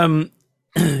Um,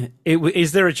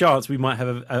 is there a chance we might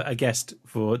have a guest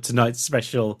for tonight's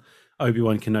special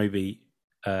Obi-Wan Kenobi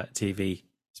TV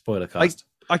spoiler cast?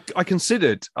 I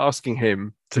considered asking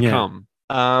him to come,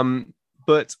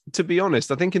 but to be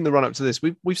honest, I think in the run up to this,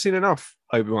 we've seen enough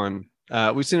Obi-Wan.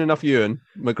 We've seen enough Ewan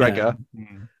McGregor.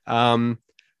 Yeah.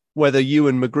 Whether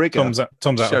Ewan McGregor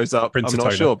Tom's shows up, I'm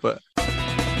not sure, but.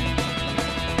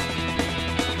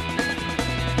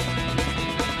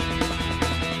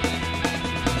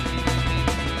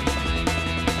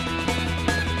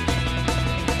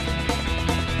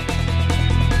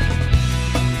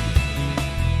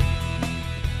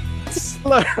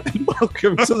 Hello and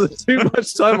welcome to the Too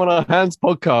Much Time on Our Hands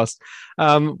podcast.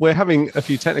 We're having a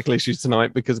few technical issues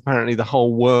tonight because apparently the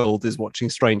whole world is watching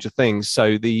Stranger Things.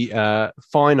 So the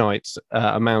finite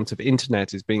amount of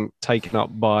internet is being taken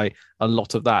up by a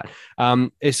lot of that.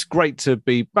 It's great to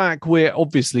be back. We're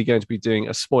obviously going to be doing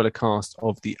a spoiler cast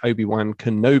of the Obi-Wan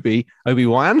Kenobi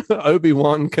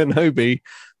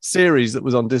series that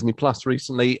was on Disney Plus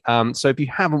recently. So if you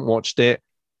haven't watched it,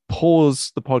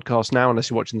 pause the podcast now unless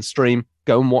you're watching the stream.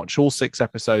 Go and watch all 6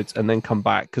 episodes and then come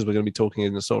back because we're going to be talking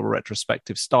in a sort of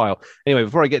retrospective style. Anyway,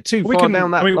 before I get too far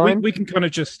down that line, we can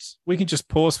just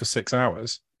pause for 6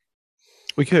 hours.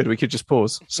 We could just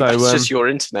pause. So that's just your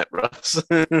internet, Russ.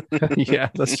 Yeah,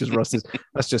 that's just Russ's.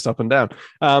 That's just up and down.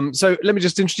 So let me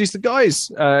just introduce the guys.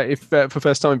 If for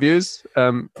first time viewers,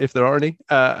 if there are any.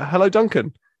 Hello,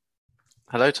 Duncan.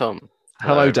 Hello, Tom.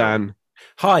 Hello, Dan.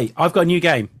 Hi, I've got a new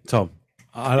game, Tom.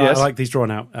 I like these drawn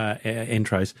out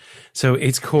intros. So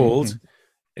it's called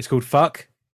Fuck,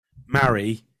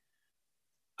 Marry,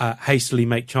 Hastily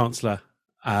Make Chancellor.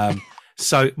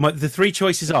 So the 3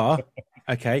 choices are,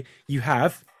 okay, you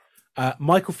have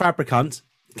Michael Fabricant,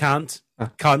 Kant,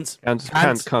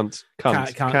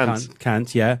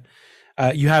 yeah.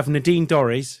 You have Nadine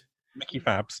Dorries, Mickey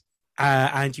Fabs,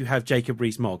 and you have Jacob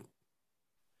Rees-Mogg.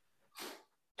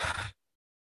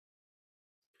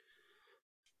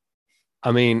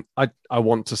 I mean, I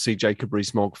want to see Jacob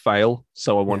Rees-Mogg fail,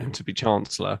 so I want him to be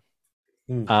Chancellor.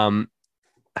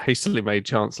 Hastily made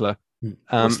Chancellor.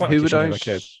 Who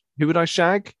would I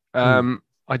shag?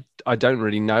 I don't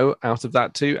really know out of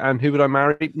that 2. And who would I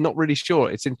marry? Not really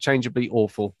sure. It's interchangeably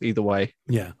awful either way.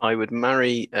 Yeah, I would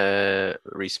marry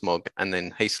Rees-Mogg and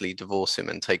then hastily divorce him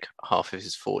and take half of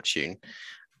his fortune.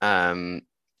 I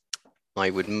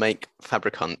would make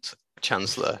Fabricant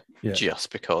Chancellor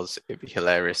just because it'd be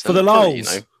hilarious for the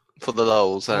lols, for the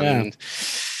lols, and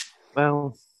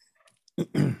well,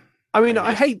 I mean,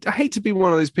 I hate to be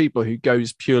one of those people who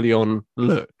goes purely on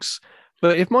looks,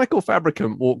 but if Michael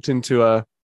Fabricant walked into a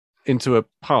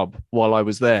pub while I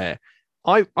was there,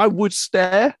 I would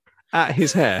stare at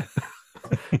his hair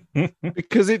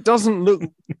because it doesn't look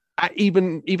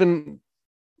even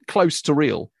close to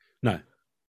real. No.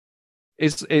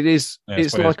 It's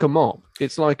like a mop.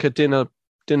 It's like a dinner,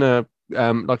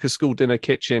 like a school dinner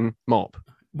kitchen mop.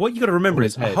 What you got to remember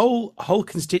is a whole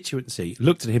constituency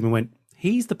looked at him and went,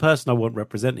 "He's the person I want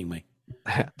representing me.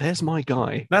 There's my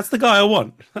guy. That's the guy I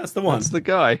want. That's the one. That's the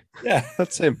guy. Yeah,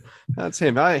 that's him. That's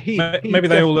him. Maybe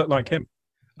they all look like him.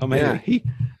 Oh, maybe. Yeah,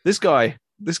 this guy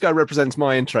represents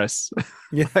my interests.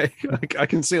 Yeah, I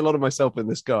can see a lot of myself in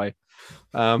this guy.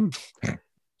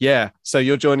 Yeah. So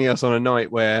you're joining us on a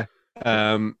night where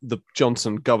the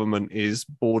Johnson government is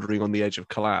bordering on the edge of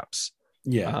collapse.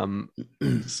 Yeah.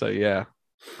 So yeah,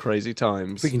 crazy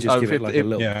times. We can just give it like a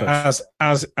little push.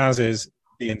 As is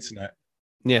the internet.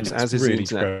 Yes, as is really the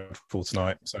internet. dreadful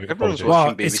tonight. So everyone's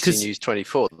watching BBC News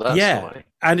 24. That's why.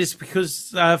 And it's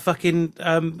because fucking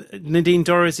Nadine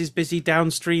Dorries is busy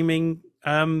downstreaming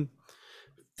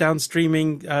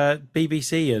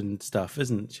BBC and stuff,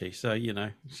 isn't she? So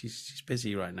she's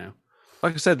busy right now.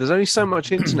 Like I said, there's only so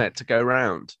much internet to go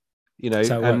around, and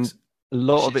works. a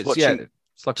lot of it's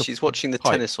it's like she's watching the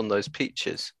tennis on those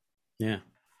peaches. Yeah,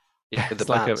 with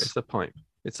the it's a pipe.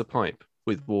 It's a pipe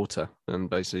with water, and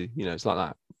basically, it's like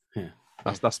that. Yeah,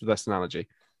 that's the best analogy.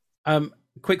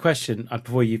 Quick question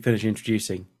before you finish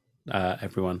introducing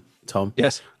everyone, Tom.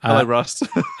 Yes, hello, Rust.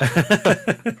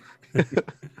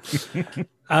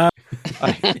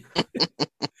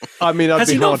 I mean, has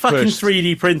he not fucking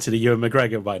 3D printed a Ewan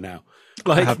McGregor by now?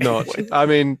 I have not. I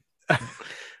mean,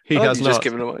 he has not. Just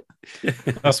given away.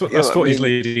 That's what he's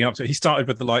leading up to. He started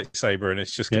with the lightsaber, and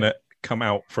it's just going to come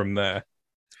out from there.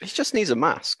 He just needs a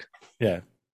mask. Yeah,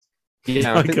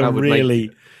 yeah. Like a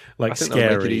really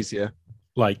scary, make it easier.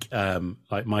 Like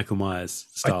Michael Myers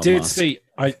style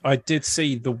I did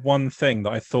see the one thing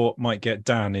that I thought might get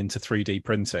Dan into 3D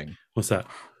printing. What's that?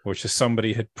 Which is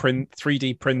somebody had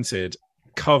 3D printed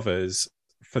covers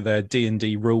for their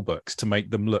D&D rule books to make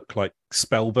them look like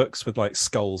spell books with like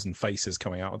skulls and faces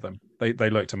coming out of them. They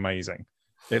looked amazing.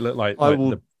 It looked like I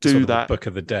will the do sort of that. Book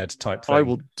of the Dead type thing. I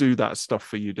will do that stuff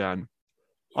for you, Dan.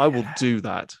 I will do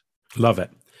that. Love it.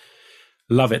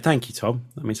 Love it. Thank you, Tom.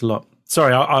 That means a lot.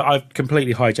 Sorry, I've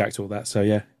completely hijacked all that. So,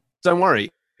 yeah. Don't worry.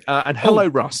 And hello,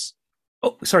 Russ.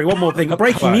 Oh, sorry, one more thing.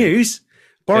 Breaking Hello. news.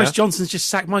 Boris Johnson's just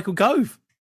sacked Michael Gove.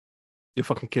 You're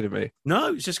fucking kidding me.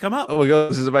 No, it's just come up. Oh my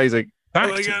God, this is amazing.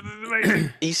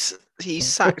 He's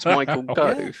sacked Michael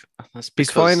Gove. That's He's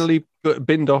because- finally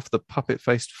binned off the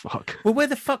puppet-faced fuck. Well, where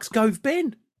the fuck's Gove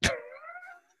been?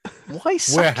 Why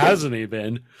sack Where him? hasn't he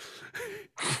been?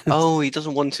 Oh, he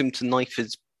doesn't want him to knife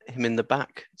him in the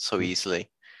back so easily.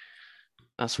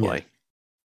 That's why.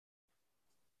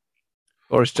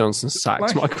 Boris Johnson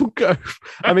sacked Michael Gove.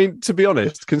 I mean, to be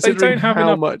honest, They considering don't have how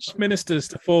enough much... ministers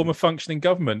to form a functioning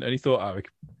government, and he thought, we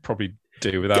could probably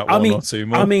do without I one mean, or two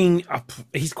more. I mean,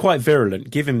 he's quite virulent.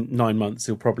 Give him 9 months,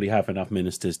 he'll probably have enough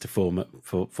ministers to form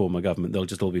a government. They'll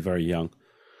just all be very young.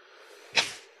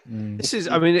 This is,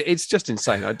 I mean, it's just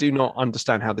insane. I do not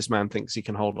understand how this man thinks he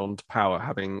can hold on to power,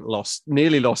 having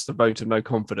nearly lost the vote of no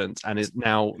confidence, and is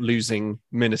now losing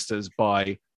ministers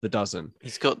by the dozen.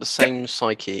 He's got the same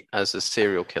psyche as a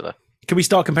serial killer. Can we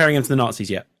start comparing him to the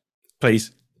Nazis yet?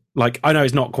 Please. Like, I know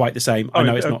it's not quite the same. I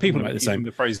know it's not people quite have the been same. using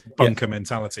the phrase bunker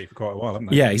mentality for quite a while,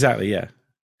 haven't they? Yeah, exactly, yeah.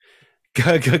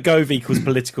 Gove equals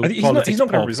political. He's not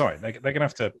going to resign. They're going to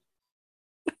have to.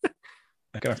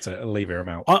 They're going to have to lever him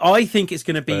out. I think it's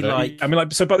going to be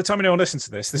so by the time anyone listens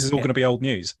to this is all going to be old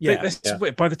news. Yeah.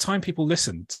 By the time people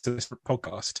listen to this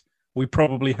podcast, we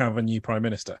probably have a new prime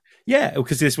minister. Yeah,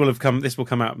 because this will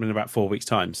come out in about 4 weeks'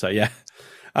 time. So yeah,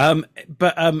 I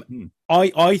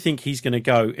think he's going to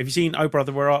go. Have you seen Oh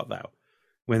Brother Where Art Thou?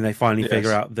 When they finally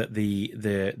figure out that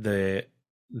the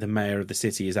mayor of the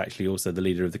city is actually also the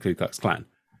leader of the Ku Klux Klan,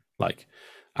 like.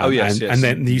 yes. And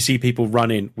then you see people run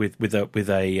in with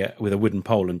a wooden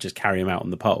pole and just carry him out on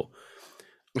the pole.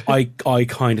 I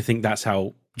kind of think that's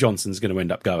how Johnson's going to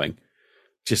end up going,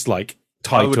 just like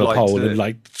tied to a pole and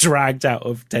like dragged out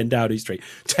of 10 Downing Street,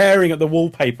 tearing at the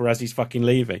wallpaper as he's fucking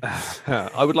leaving.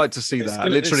 I would like to see that.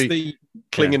 Literally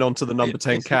clinging onto the number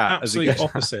 10 cat. It's the absolute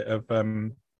opposite of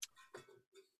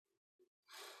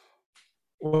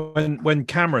when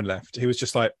Cameron left. He was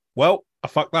just like, "Well, I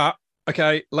fucked that.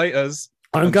 Okay, laters."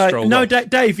 I'm going. No,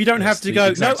 Dave, you don't have to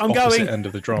go. No, I'm going. End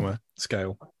of the drama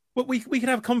scale. Well, we can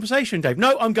have a conversation, Dave.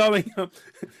 No, I'm going.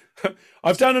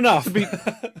 I've done enough.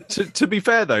 To be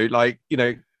fair, though, like, you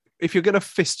know, if you're going to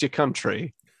fist your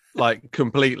country like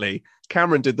completely,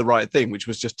 Cameron did the right thing, which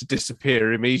was just to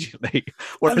disappear immediately.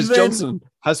 Whereas Johnson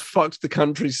has fucked the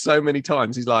country so many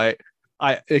times. He's like,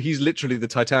 he's literally the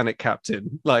Titanic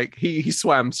captain. Like he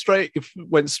went straight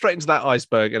into that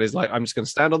iceberg and is like, I'm just going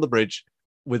to stand on the bridge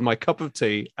with my cup of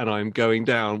tea and I'm going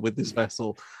down with this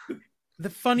vessel. The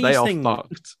funniest thing,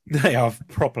 fucked. They are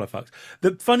proper fucked.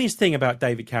 The funniest thing about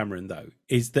David Cameron, though,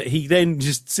 is that he then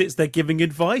just sits there giving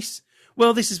advice.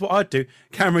 Well, this is what I'd do.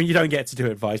 Cameron, you don't get to do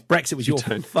advice. Brexit was your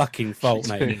fucking fault,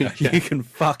 mate. You can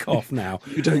fuck off now.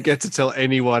 You don't get to tell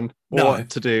anyone what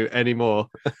to do anymore.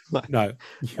 No.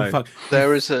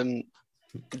 There is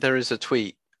a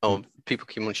tweet. People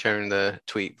keep on sharing the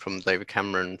tweet from David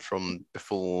Cameron from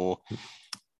before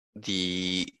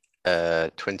the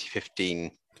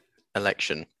 2015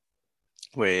 election,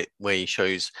 where he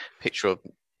shows a picture of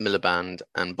Miliband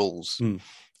and Balls,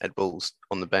 Ed Balls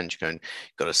on the bench, going,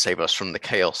 "Got to save us from the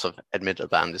chaos of Ed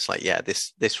Miliband." It's like, yeah,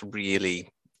 this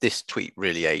tweet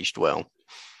really aged well.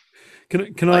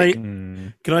 Can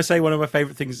I say one of my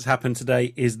favorite things that's happened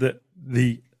today is that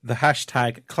the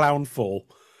hashtag clownfall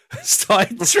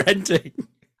started trending.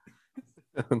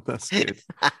 That's good.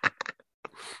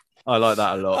 I like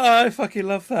that a lot. Oh, I fucking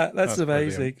love that. That's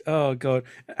amazing. Brilliant. Oh god.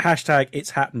 Hashtag it's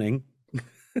happening.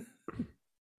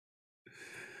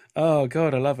 Oh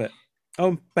god, I love it.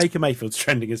 Oh, Baker Mayfield's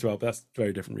trending as well, but that's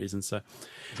very different reasons. So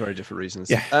very different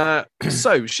reasons. Yeah.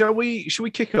 So shall we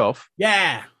kick off?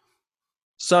 Yeah.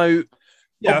 So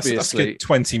obviously, that's good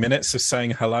 20 minutes of saying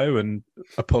hello and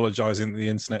apologising that the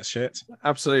internet's shit.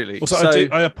 Absolutely. Also,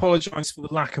 I apologise for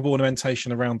the lack of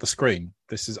ornamentation around the screen.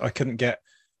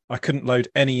 I couldn't load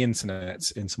any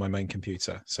internet into my main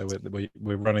computer, so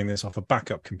we're running this off a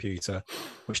backup computer,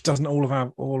 which doesn't all of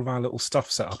our little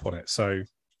stuff set up on it. So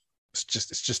it's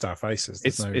just our faces.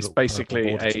 It's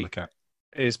basically a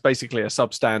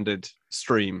substandard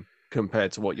stream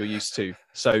compared to what you're used to.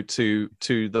 So to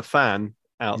the fan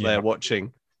out there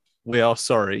watching, we are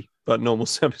sorry, but normal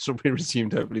service will be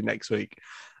resumed hopefully next week.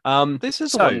 This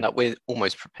is one that we're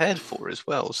almost prepared for as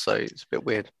well, so it's a bit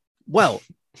weird. Well,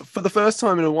 for the first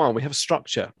time in a while, we have a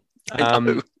structure.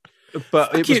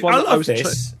 But it was one I that love I was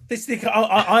this.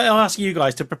 I ask you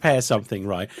guys to prepare something,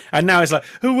 right? And now it's like,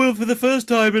 oh, well, for the first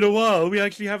time in a while, we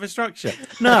actually have a structure.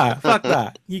 Nah, fuck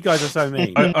that. You guys are so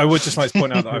mean. I would just like to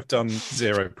point out that I've done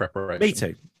zero preparation. Me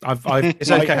too. I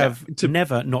have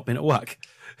never not been at work.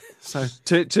 So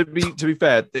to be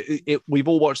fair, we've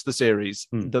all watched the series.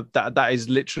 That is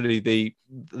literally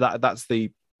that's the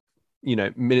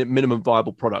minimum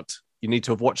viable product. You need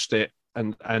to have watched it,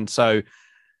 and so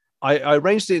I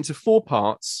arranged it into 4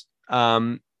 parts.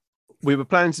 We were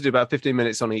planning to do about 15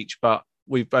 minutes on each, but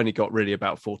we've only got really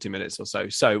about 40 minutes or so.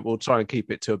 So we'll try and keep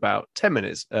it to about 10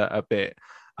 minutes a bit.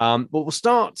 But we'll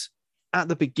start at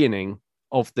the beginning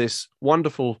of this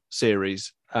wonderful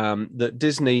series that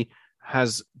Disney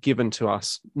has given to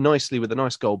us nicely with a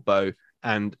nice gold bow,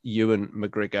 and Ewan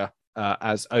McGregor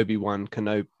as Obi-Wan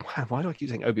Kenobi. Why do I keep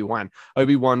saying Obi-Wan?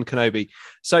 Obi-Wan Kenobi.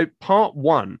 So part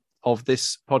 1 of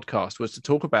this podcast was to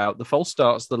talk about the false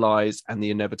starts, the lies, and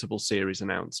the inevitable series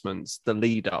announcements, the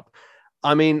lead up.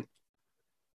 I mean,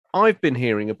 I've been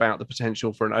hearing about the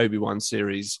potential for an Obi-Wan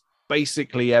series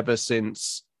basically ever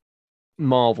since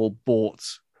Marvel bought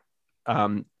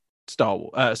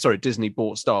Disney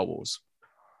bought Star Wars.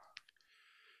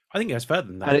 I think it goes further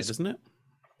than that, doesn't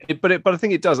it? But I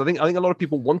think it does. I think a lot of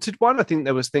people wanted one. I think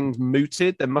there was things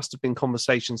mooted. There must have been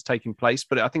conversations taking place,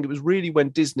 but I think it was really when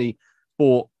Disney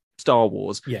bought Star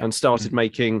Wars and started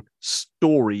making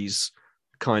stories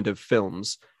kind of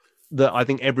films that I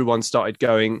think everyone started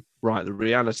going, right, the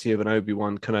reality of an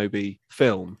Obi-Wan Kenobi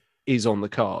film is on the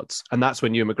cards. And that's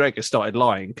when Ewan McGregor started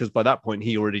lying, because by that point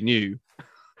he already knew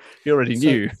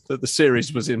that the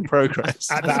series was in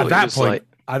progress. At that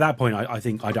point,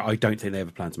 I don't think they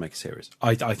ever planned to make a series.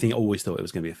 I think always thought it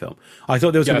was going to be a film. I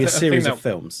thought there was going to be a series of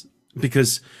films,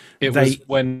 because was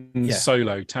when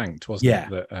Solo tanked, wasn't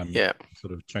it? That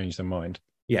sort of changed their mind.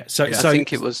 Yeah. So I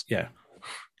think it was. Yeah.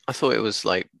 I thought it was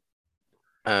like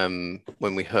when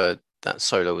we heard that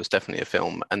Solo was definitely a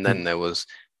film, and then there was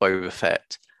Boba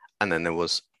Fett, and then there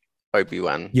was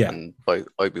Obi-Wan, and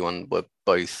Obi-Wan were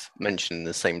both mentioned in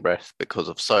the same breath because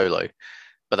of Solo,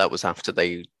 but that was after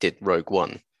they did Rogue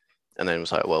One, and then it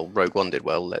was like, well, Rogue One did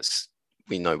well,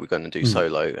 we know we're going to do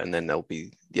Solo, and then there'll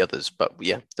be the others. But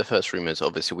yeah, the first rumors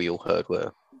obviously we all heard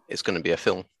were it's going to be a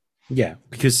film. Yeah,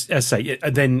 because as I say,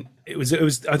 then it was. I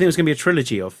think it was going to be a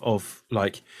trilogy of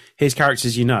like, here's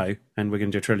characters and we're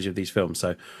going to do a trilogy of these films.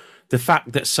 So the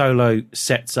fact that Solo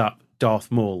sets up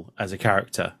Darth Maul as a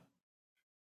character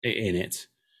in it,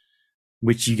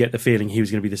 which you get the feeling he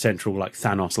was going to be the central, like,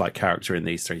 Thanos-like character in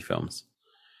these 3 films,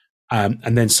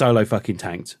 and then Solo fucking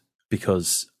tanked,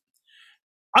 because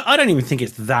I don't even think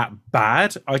it's that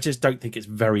bad. I just don't think it's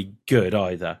very good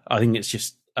either. I think it's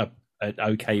just an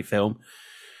okay film.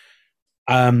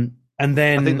 And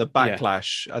then I think the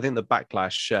backlash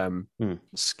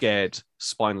scared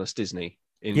spineless Disney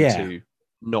into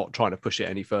not trying to push it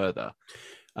any further.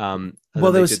 And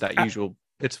well, they did that usual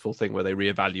pitiful thing where they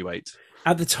reevaluate.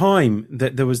 At the time,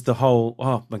 that there was the whole,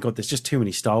 oh my god, there's just too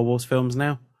many Star Wars films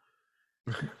now,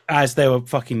 as they were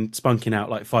fucking spunking out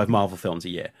like 5 Marvel films a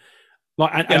year.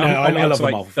 Like, I love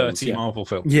like Marvel 30 films, Marvel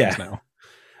films now.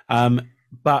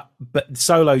 But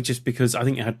Solo, just because I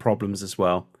think it had problems as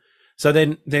well. So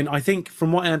then I think,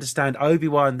 from what I understand,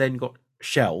 Obi-Wan then got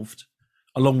shelved,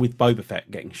 along with Boba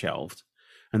Fett getting shelved.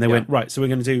 And they went, right, so we're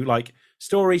going to do like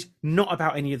stories not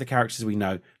about any of the characters we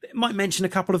know. It might mention a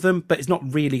couple of them, but it's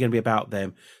not really going to be about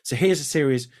them. So here's a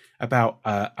series about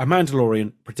a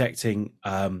Mandalorian protecting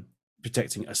a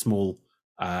small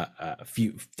a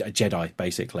Jedi,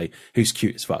 basically, who's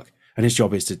cute as fuck. And his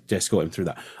job is to escort him through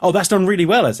that. Oh, that's done really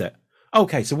well, is it?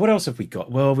 Okay, so what else have we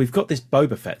got? Well, we've got this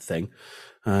Boba Fett thing.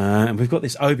 And we've got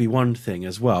this Obi-Wan thing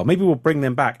as well. Maybe we'll bring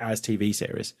them back as TV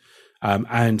series.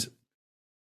 And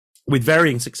with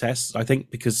varying success, I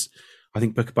think, because I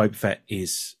think Book of Boba Fett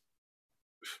is,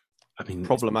 I mean,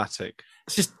 problematic.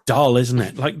 It's just dull, isn't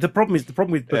it? Like, the problem with Book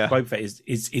of Boba Fett is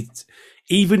it's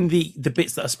even the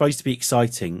bits that are supposed to be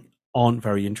exciting aren't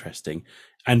very interesting.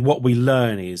 And what we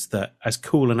learn is that, as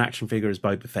cool an action figure as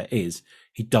Boba Fett is,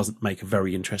 he doesn't make a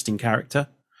very interesting character.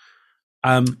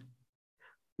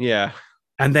 Yeah.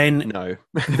 And then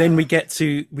then we get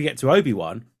to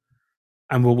Obi-Wan,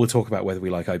 and we'll talk about whether we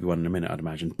like Obi-Wan in a minute, I'd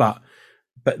imagine. But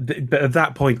at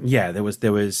that point, there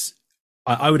was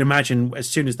I would imagine, as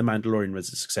soon as The Mandalorian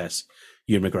was a success,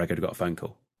 Ewan McGregor got a phone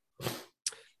call.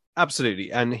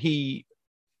 Absolutely. And he,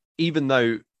 even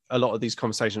though a lot of these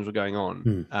conversations were going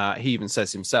on, he even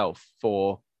says himself,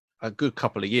 for a good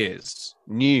couple of years,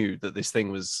 knew that this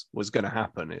thing was going to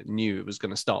happen. It knew it was going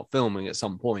to start filming at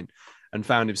some point, and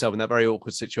found himself in that very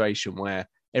awkward situation where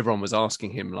everyone was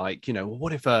asking him, like, you know, well,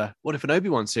 what if an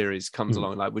Obi-Wan series comes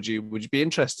along? Like, would you be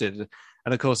interested?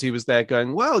 And of course, he was there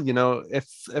going, well, you know,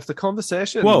 if the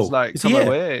conversation's like come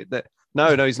away, that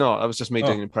no, he's not. I was just me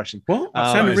doing an impression. What?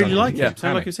 Sounded really like him.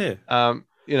 Sounded like he was here.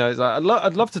 You know, it's like,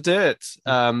 I'd love to do it.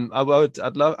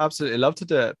 Absolutely love to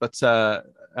do it, but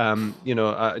you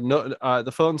know,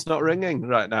 the phone's not ringing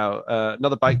right now.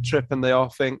 Another bike trip and the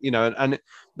offing, you know, and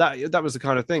that was the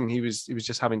kind of thing he was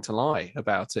just having to lie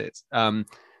about it.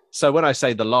 So when I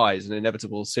say the lie is an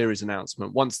inevitable series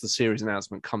announcement, once the series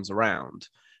announcement comes around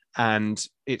and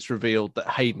it's revealed that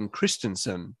Hayden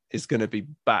Christensen is going to be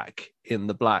back in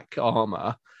the black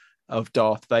armor of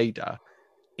Darth Vader,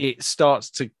 it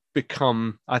starts to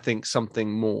become, I think,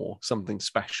 something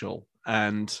special.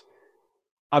 And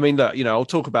I mean, look, you know, I'll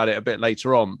talk about it a bit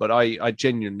later on, but I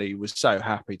genuinely was so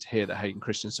happy to hear that Hayden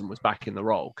Christensen was back in the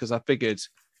role, because I figured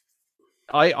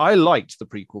I liked the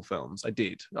prequel films. I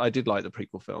did like the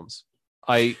prequel films.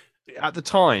 At the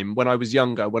time when I was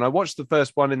younger, when I watched the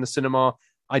first one in the cinema,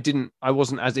 I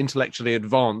wasn't as intellectually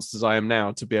advanced as I am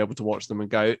now to be able to watch them and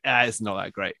go, it's not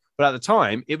that great. But at the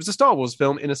time, it was a Star Wars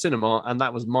film in a cinema, and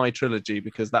that was my trilogy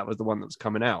because that was the one that was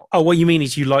coming out. Oh, what you mean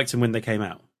is you liked them when they came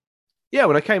out? Yeah,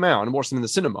 when I came out and watched them in the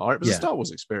cinema, it was a Star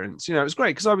Wars experience. You know, it was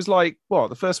great because I was like,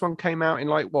 the first one came out in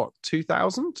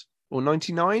 2000 or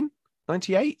 99,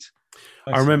 98?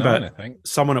 I remember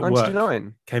someone at 99.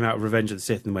 Work came out of Revenge of the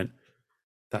Sith and went,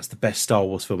 that's the best Star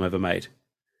Wars film ever made.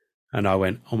 And I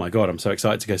went, oh my God, I'm so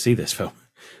excited to go see this film.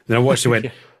 Then I watched it and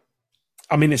went,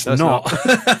 I mean, it's not.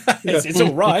 it's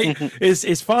all right.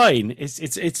 It's fine.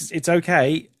 It's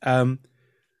okay.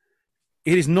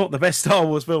 It is not the best Star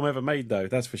Wars film ever made, though.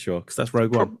 That's for sure, because that's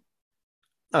Rogue One.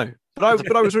 No,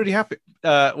 but I was really happy.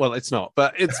 Well, it's not,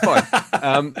 but it's fine.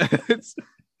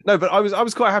 But I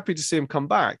was quite happy to see him come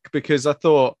back, because I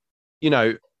thought, you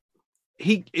know,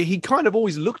 he kind of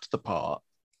always looked the part.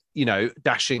 You know,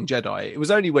 dashing Jedi. It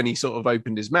was only when he sort of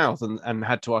opened his mouth and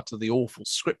had to utter the awful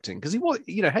scripting, because he was,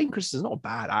 you know, Hayden Christensen's not a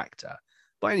bad actor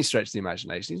by any stretch of the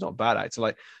imagination. He's not a bad actor.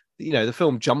 Like, you know, the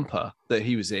film Jumper that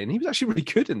he was in, he was actually really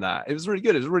good in that. It was really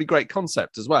good. It was a really great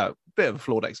concept as well. Bit of a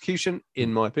flawed execution,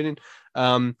 in my opinion.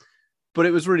 But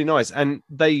it was really nice. And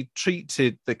they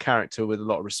treated the character with a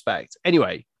lot of respect.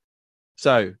 Anyway,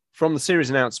 so from the series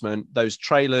announcement, those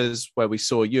trailers where we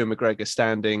saw Ewan McGregor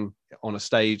standing on a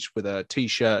stage with a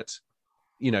T-shirt,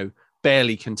 you know,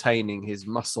 barely containing his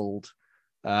bemuscled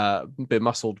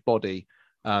body,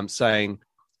 saying,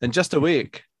 "In just a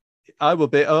week, I will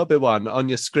be Obi-Wan on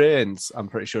your screens." I'm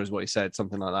pretty sure is what he said,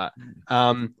 something like that.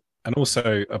 And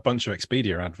also a bunch of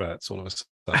Expedia adverts all of a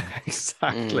sudden.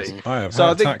 Exactly. I have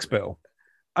a tax bill.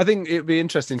 I think it'd be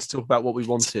interesting to talk about what we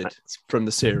wanted from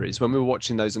the series when we were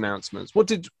watching those announcements. What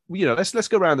did, you know, let's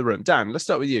go around the room. Dan, let's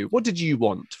start with you. What did you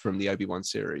want from the Obi-Wan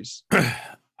series?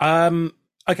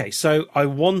 Okay, so I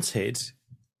wanted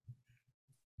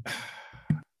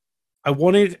I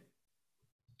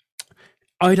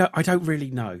don't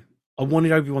really know. I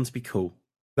wanted Obi-Wan to be cool.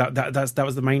 That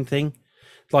was the main thing.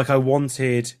 Like, I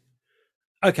wanted,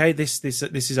 okay, this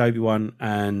is Obi-Wan,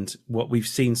 and what we've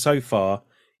seen so far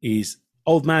is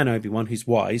old man Obi-Wan, who's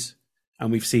wise,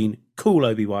 and we've seen cool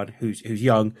Obi-Wan, who's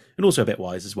young and also a bit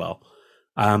wise as well.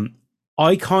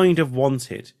 I kind of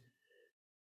wanted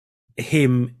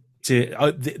him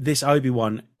to this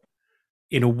Obi-Wan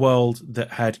in a world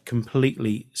that had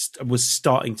completely was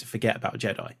starting to forget about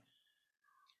Jedi,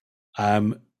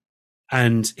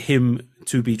 and him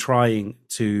to be trying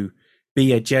to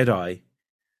be a Jedi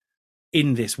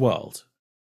in this world,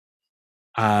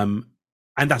 and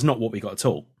that's not what we got at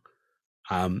all.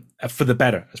 For the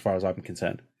better, as far as I'm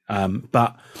concerned.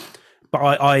 But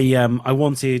I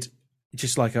wanted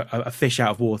just like a fish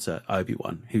out of water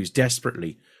Obi-Wan, who's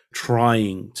desperately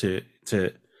trying to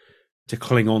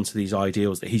cling on to these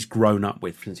ideals that he's grown up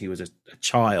with since he was a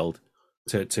child,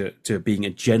 to being a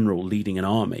general leading an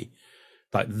army.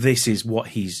 Like, this is what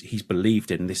he's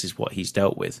believed in, this is what he's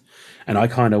dealt with, and I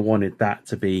kind of wanted that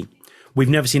to be. We've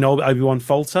never seen Obi-Wan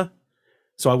falter.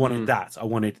 So I wanted that.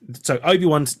 So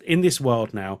Obi-Wan's in this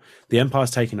world now. The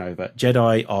Empire's taken over.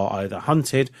 Jedi are either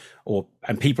hunted,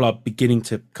 and people are beginning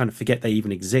to kind of forget they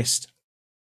even exist.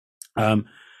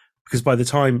 Because by the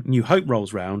time New Hope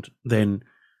rolls round, then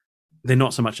they're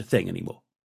not so much a thing anymore.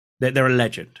 They're a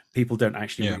legend. People don't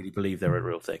actually really believe they're a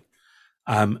real thing.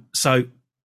 So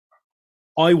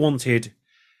I wanted.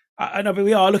 I know, but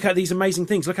look at these amazing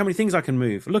things. Look how many things I can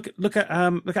move. Look at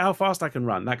how fast I can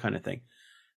run. That kind of thing.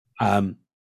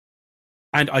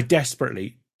 And I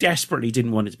desperately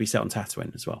didn't want it to be set on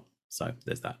Tatooine as well. So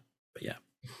there's that. But yeah.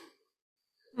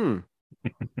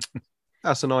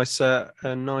 That's a nice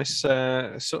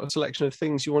sort of selection of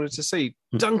things you wanted to see.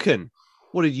 Duncan,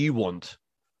 what did you want?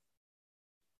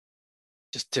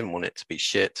 Just didn't want it to be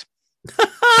shit.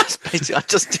 That's basically, I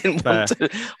just didn't want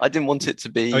it. I didn't want it to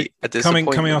be a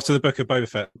disappointment. Coming after the Book of Boba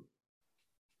Fett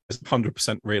is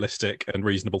 100% realistic and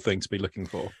reasonable thing to be looking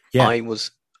for. Yeah. I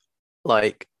was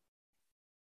like,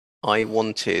 I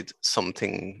wanted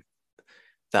something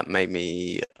that made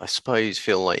me, I suppose,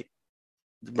 feel like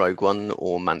Rogue One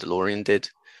or Mandalorian did,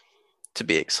 to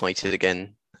be excited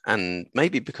again. And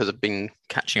maybe because I've been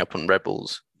catching up on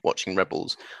Rebels, watching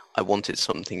Rebels, I wanted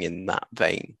something in that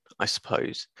vein, I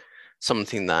suppose.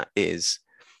 Something that is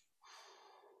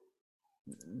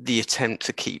the attempt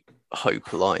to keep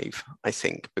hope alive, I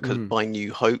think, because by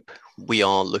New Hope, we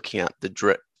are looking at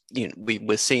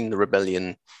we're seeing the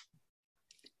rebellion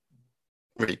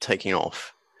really taking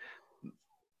off.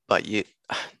 But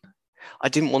I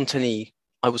didn't want any.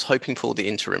 I was hoping for the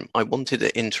interim. I wanted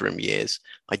the interim years.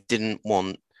 I didn't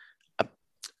want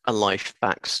a life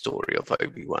backstory of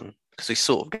Obi-Wan, because we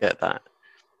sort of get that.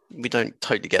 We don't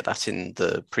totally get that in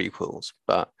the prequels,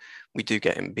 but we do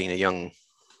get him being a young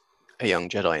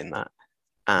Jedi in that.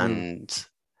 And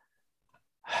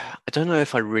I don't know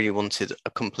if I really wanted a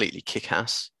completely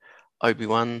kick-ass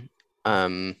Obi-Wan.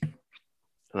 And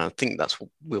I think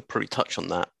we'll probably touch on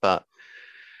that, but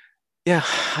yeah,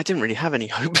 I didn't really have any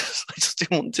hopes. I just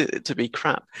didn't want it to be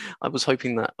crap. I was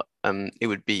hoping that it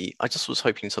would be. I just was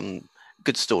hoping some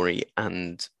good story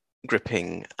and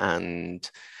gripping and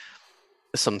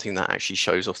something that actually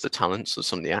shows off the talents of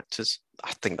some of the actors.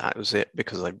 I think that was it,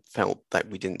 because I felt that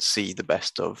we didn't see the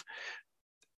best of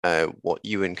what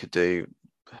Ewan could do.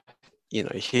 You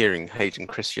know, hearing Hayden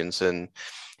Christensen,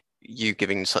 you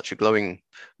giving such a glowing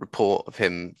report of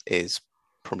him is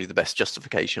probably the best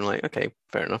justification. Like, okay,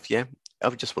 fair enough. Yeah, I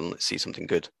would just want to see something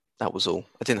good. That was all.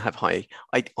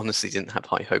 I honestly didn't have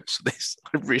high hopes for this.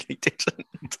 I really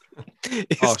didn't.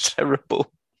 It's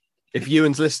terrible. If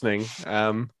Ewan's listening,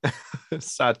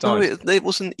 sad time. No, it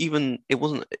wasn't even.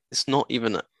 It's not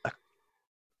even a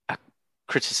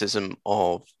criticism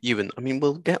of Ewan. I mean,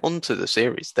 we'll get onto the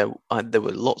series. There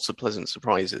were lots of pleasant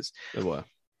surprises. There were.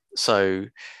 So,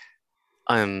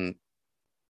 yeah,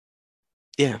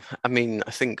 I mean,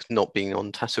 I think not being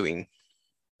on Tatooine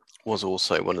was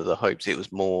also one of the hopes. It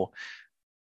was more,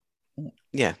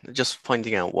 yeah, just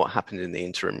finding out what happened in the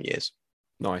interim years.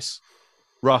 Nice.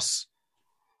 Russ.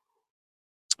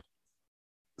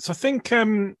 So I think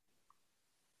I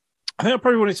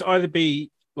probably wanted to either be,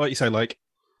 like you say, like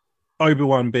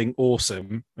Obi-Wan being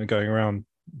awesome and going around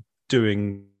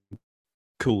doing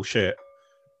cool shit,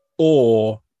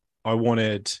 or I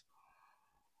wanted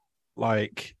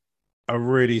like a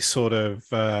really sort of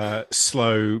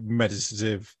slow,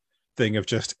 meditative thing of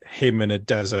just him in a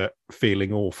desert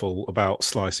feeling awful about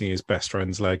slicing his best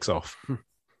friend's legs off.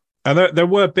 And there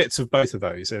were bits of both of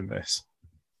those in this.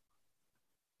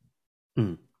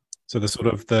 So the sort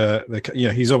of the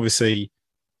he's obviously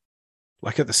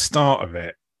like at the start of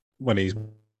it when he's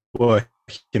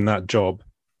working that job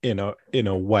in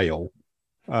a whale.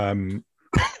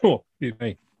 Excuse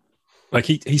me. Like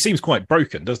he seems quite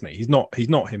broken, doesn't he? He's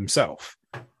not himself.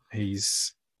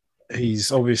 He's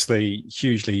obviously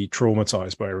hugely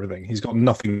traumatized by everything. He's got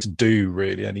nothing to do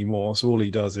really anymore. So all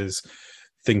he does is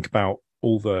think about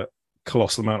all the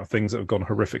colossal amount of things that have gone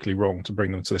horrifically wrong to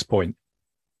bring them to this point.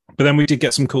 But then we did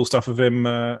get some cool stuff of him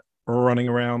running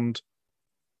around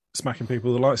smacking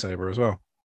people with a lightsaber as well.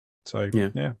 So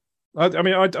yeah. I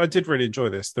mean, I did really enjoy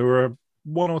this. There were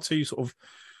one or two sort of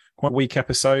quite weak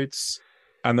episodes,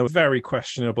 and there were very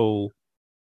questionable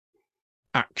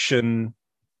action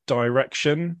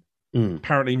direction.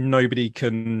 Apparently nobody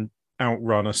can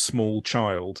outrun a small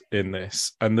child in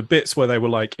this. And the bits where they were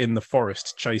like in the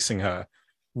forest chasing her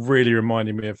really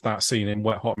reminded me of that scene in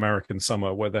Wet Hot American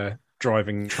Summer where they're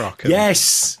driving truck and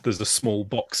yes, there's a small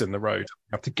box in the road.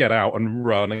 You have to get out and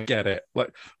run and get it.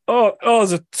 Like, oh,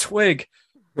 there's a twig.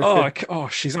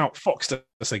 She's outfoxed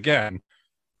us again.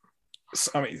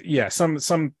 I mean, yeah, some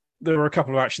there were a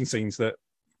couple of action scenes that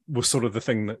were sort of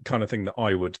the kind of thing that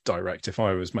I would direct if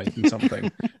I was making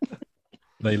something.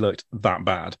 They looked that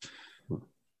bad.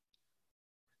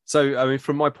 So, I mean,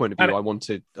 from my point of view, I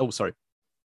wanted. Oh, sorry.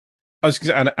 I was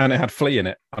and it had Flea in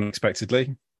it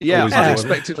unexpectedly. Yeah,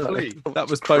 unexpected Flea. That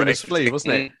was bonus Flea,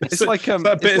 wasn't it? It's like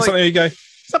that bit of something you go, is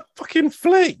that fucking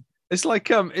Flea? It's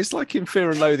like in Fear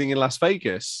and Loathing in Las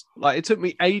Vegas. Like it took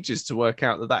me ages to work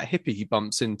out that hippie he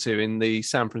bumps into in the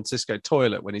San Francisco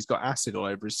toilet when he's got acid all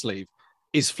over his sleeve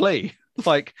is Flea.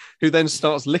 Like who then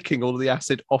starts licking all of the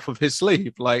acid off of his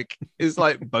sleeve. Like it's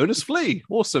like bonus Flea,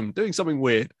 awesome, doing something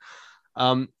weird.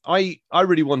 I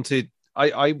really wanted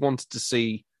I wanted to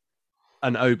see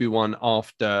an Obi-Wan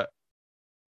after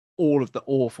all of the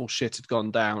awful shit had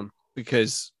gone down,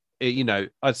 because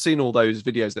I'd seen all those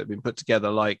videos that had been put together,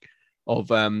 like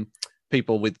of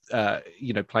people with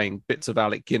playing bits of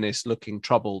Alec Guinness looking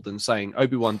troubled and saying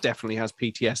Obi-Wan definitely has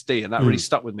PTSD, and that really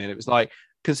stuck with me. And it was like,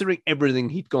 considering everything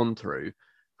he'd gone through,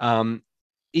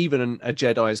 even a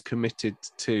Jedi is committed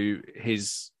to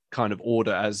his kind of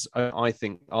order, as I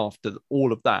think after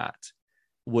all of that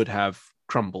would have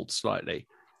crumbled slightly.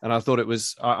 And I thought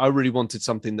I really wanted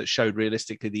something that showed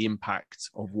realistically the impact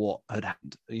of what had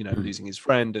happened, losing his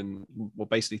friend and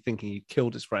basically thinking he'd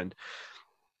killed his friend.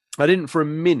 I didn't for a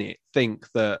minute think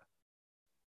that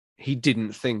he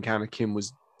didn't think Anakin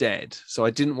was dead. So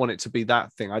I didn't want it to be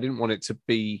that thing. I didn't want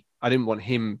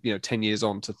him, 10 years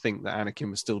on to think that Anakin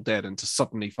was still dead and to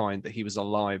suddenly find that he was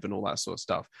alive and all that sort of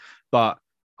stuff. But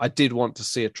I did want to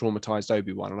see a traumatized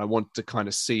Obi-Wan, and I wanted to kind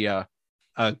of see a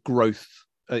growth,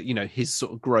 his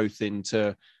sort of growth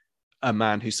into a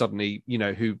man who suddenly,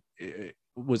 who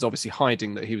was obviously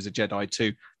hiding that he was a Jedi,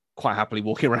 to quite happily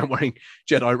walking around wearing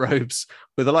Jedi robes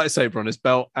with a lightsaber on his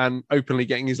belt and openly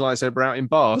getting his lightsaber out in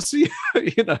bars.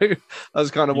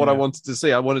 That's kind of what I wanted to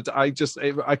see.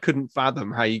 I couldn't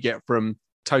fathom how you get from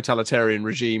totalitarian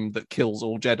regime that kills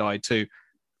all Jedi to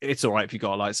it's all right if you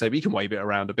got a lightsaber, you can wave it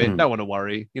around a bit. No one will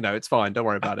worry. It's fine. Don't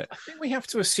worry about it. I think we have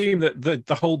to assume that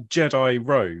the whole Jedi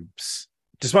robes,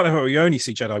 despite the fact we only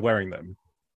see Jedi wearing them,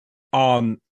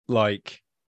 aren't like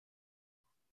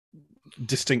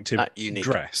distinctive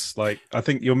dress. Like, I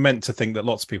think you're meant to think that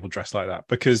lots of people dress like that,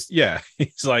 because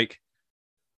it's like,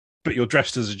 but you're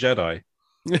dressed as a Jedi.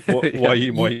 Why are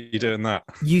you doing that?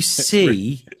 You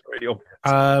see, it's really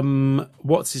obvious.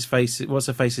 What's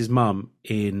her face's mum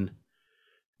in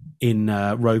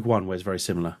Rogue One wears very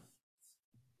similar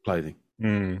clothing.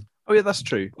 Oh yeah, that's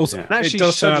true. Also, it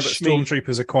does turn out that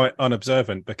stormtroopers are quite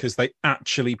unobservant, because they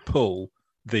actually pull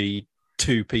the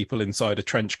two people inside a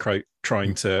trench coat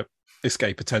trying to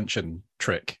escape attention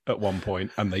trick at one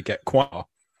point, and they get quite.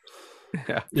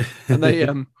 Yeah, and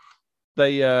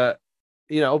they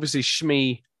obviously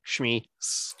Shmi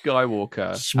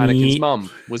Skywalker, Anakin's mum,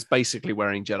 was basically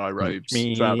wearing Jedi robes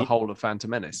throughout the whole of Phantom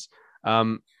Menace.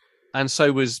 And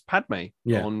so was Padme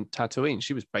on Tatooine.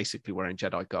 She was basically wearing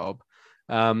Jedi garb.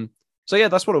 So yeah,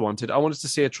 that's what I wanted. I wanted to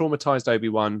see a traumatized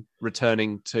Obi-Wan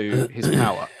returning to his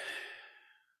power.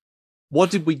 What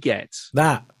did we get?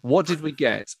 What did we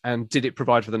get? And did it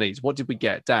provide for the needs? What did we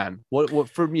get, Dan? What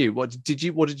from you? What did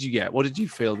you get? What did you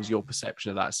feel was your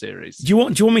perception of that series? Do you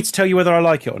want me to tell you whether I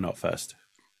like it or not first?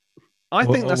 I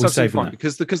think that's absolutely fine,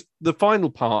 because the final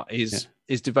part is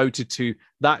devoted to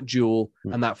that duel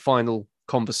and that final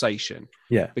conversation.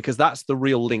 Yeah, because that's the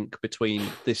real link between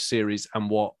this series and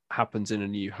what happens in A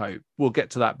New Hope. We'll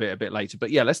get to that bit a bit later,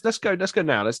 but yeah, let's go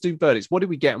now. Let's do verdicts. What did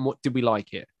we get and what did we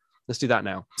like it? Let's do that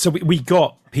now. So we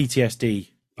got PTSD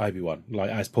Obi-Wan, like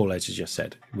as Paul Edge has just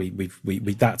said. We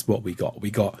that's what we got.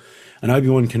 We got an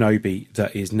Obi-Wan Kenobi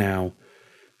that is now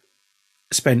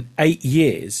spent 8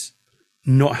 years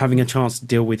not having a chance to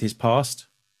deal with his past,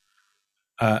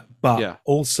 but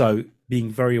also being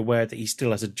very aware that he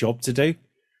still has a job to do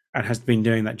and has been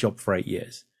doing that job for 8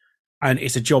 years. And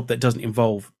it's a job that doesn't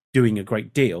involve doing a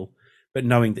great deal, but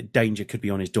knowing that danger could be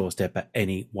on his doorstep at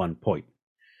any one point.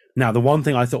 Now, the one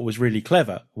thing I thought was really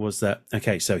clever was that,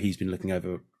 okay, so he's been looking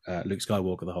over Luke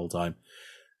Skywalker the whole time.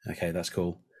 Okay, that's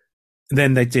cool. And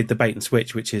then they did the bait and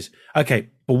switch, which is, okay,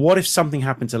 but what if something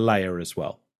happened to Leia as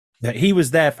well? That he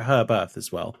was there for her birth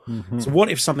as well. Mm-hmm. So what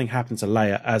if something happened to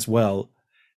Leia as well?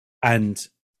 And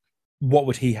what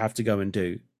would he have to go and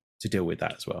do to deal with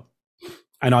that as well?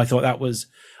 And I thought that was,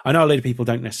 I know a lot of people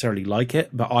don't necessarily like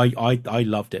it, but I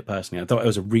loved it personally. I thought it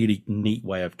was a really neat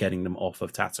way of getting them off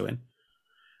of Tatooine.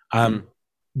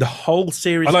 The whole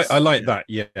series, I like that.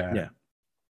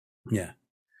 Yeah.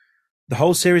 The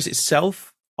whole series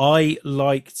itself, I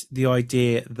liked the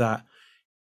idea that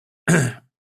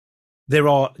there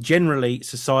are generally,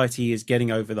 society is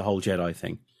getting over the whole Jedi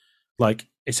thing. Like,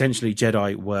 essentially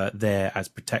Jedi were there as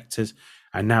protectors,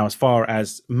 and now as far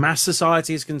as mass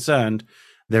society is concerned,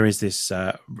 there is this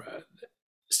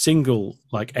single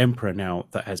like emperor now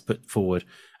that has put forward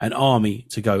an army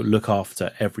to go look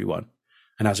after everyone.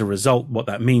 And as a result, what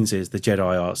that means is the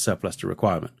Jedi are surplus to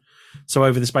requirement. So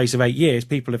over the space of 8 years,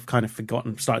 people have kind of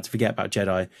started to forget about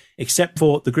Jedi, except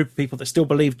for the group of people that still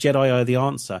believe Jedi are the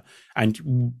answer.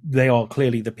 And they are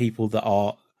clearly the people that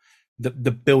are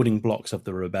the building blocks of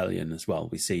the rebellion as well.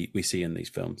 We see in these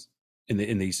films, in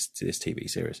this TV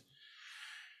series.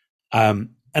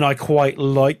 And I quite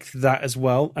liked that as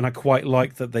well. And I quite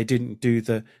liked that they didn't do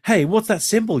the, hey, what's that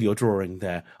symbol you're drawing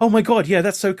there? Oh my God, yeah,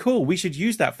 that's so cool. We should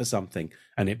use that for something.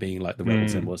 And it being like the rebel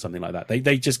symbol or something like that.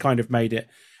 They just kind of made it.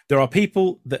 There are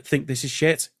people that think this is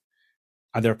shit.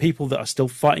 And there are people that are still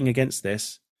fighting against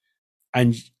this.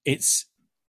 And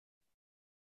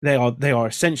they are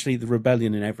essentially the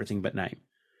rebellion in everything but name.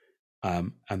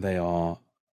 And they are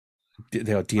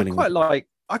dealing with...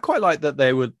 I quite like that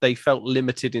they felt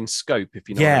limited in scope, if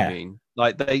you know what I mean.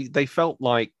 Like they felt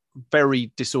like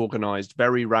very disorganized,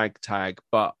 very ragtag,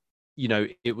 but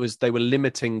they were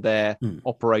limiting their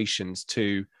operations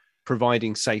to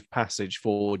providing safe passage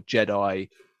for Jedi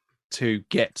to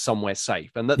get somewhere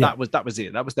safe, and that was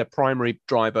it. That was their primary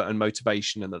driver and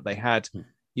motivation, and that they had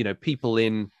people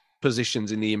in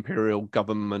positions in the Imperial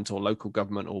government or local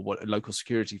government or local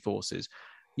security forces,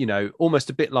 almost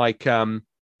a bit like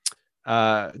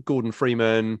Gordon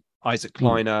Freeman, Isaac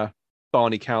Kleiner,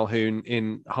 Barney Calhoun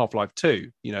in Half-Life 2,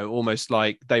 almost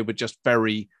like they were just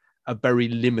a very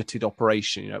limited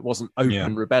operation. It wasn't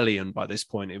open rebellion by this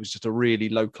point. It was just a really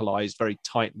localized, very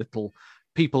tight little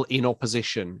people in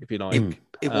opposition, if you like.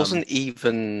 It wasn't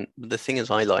even, the thing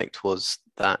as I liked was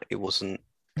that it wasn't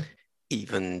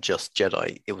even just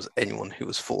Jedi. It was anyone who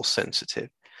was Force sensitive,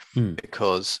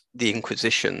 because the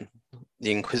Inquisition,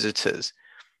 the Inquisitors,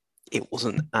 it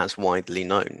wasn't as widely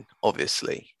known,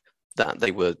 obviously, that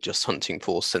they were just hunting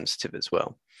Force sensitive as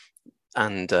well.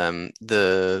 And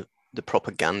the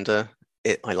propaganda,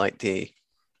 I like the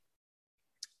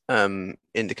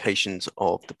indications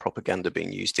of the propaganda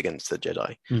being used against the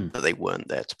Jedi, that they weren't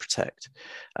there to protect.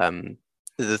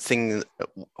 The thing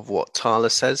of what Tala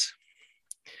says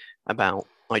about,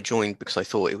 I joined because I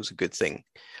thought it was a good thing.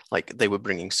 Like, they were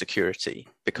bringing security,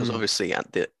 because obviously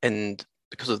at the end,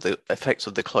 because of the effects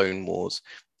of the Clone Wars,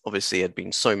 obviously had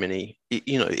been so many,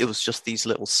 it was just these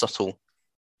little subtle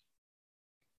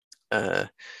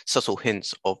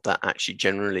hints of that actually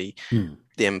generally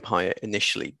the Empire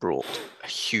initially brought a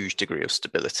huge degree of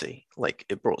stability. Like,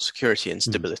 it brought security and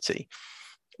stability.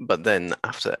 But then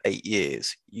after 8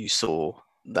 years, you saw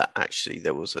that actually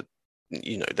there was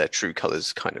their true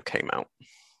colors kind of came out.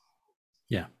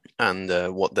 Yeah. And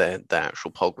what their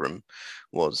actual pogrom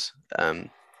was,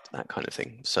 that kind of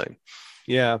thing. So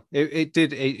yeah,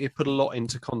 it put a lot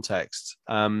into context.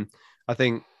 I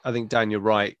think Dan, you're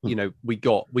right. We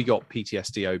got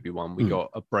PTSD Obi-Wan. We got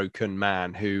a broken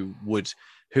man who would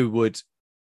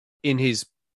in his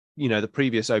the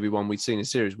previous Obi-Wan we'd seen in the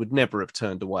series would never have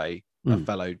turned away a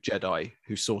fellow Jedi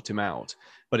who sought him out,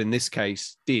 but in this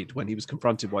case did. When he was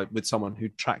confronted with someone who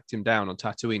tracked him down on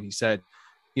Tatooine, he said,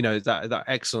 that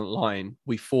excellent line,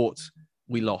 "We fought,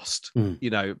 we lost," and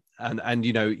you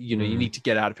need to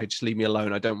get out of here. Just leave me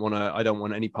alone. I don't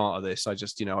want any part of this. I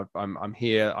just, I'm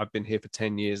here. I've been here for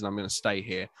 10 years and I'm going to stay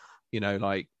here.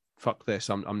 Like, fuck this.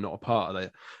 I'm not a part of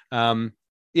it.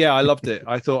 I loved it.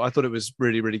 I thought it was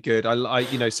really, really good.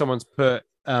 Someone's put,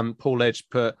 Paul Edge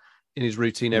put in his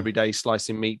routine every day,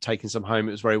 slicing meat, taking some home.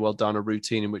 It was very well done. A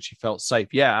routine in which he felt safe.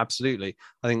 Yeah, absolutely.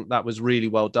 I think that was really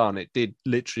well done. It did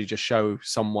literally just show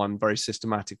someone very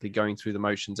systematically going through the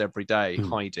motions every day,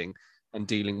 hiding and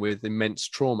dealing with immense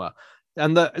trauma.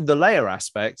 And the Leia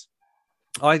aspect,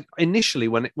 I initially,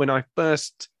 when I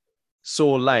first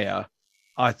saw Leia,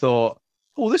 I thought,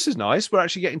 oh, this is nice. We're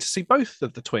actually getting to see both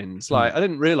of the twins. Like, I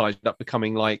didn't realize that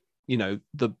becoming like,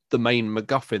 the main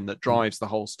MacGuffin that drives the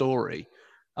whole story.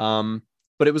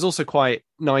 But it was also quite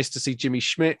nice to see Jimmy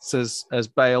Schmitz as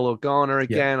Bail Organa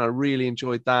again. I really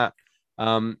enjoyed that.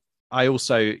 I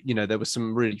also, there were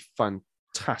some really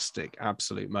fantastic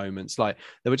absolute moments. Like,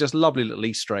 there were just lovely little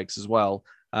Easter eggs as well.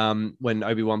 When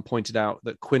Obi-Wan pointed out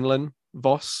that Quinlan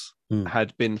Vos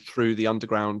had been through the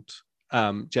underground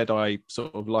Jedi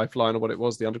sort of lifeline, or what it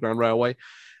was, the Underground Railway.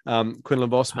 Quinlan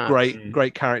Vos,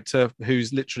 great character,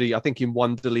 who's literally, I think, in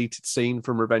one deleted scene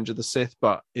from Revenge of the Sith,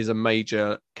 but is a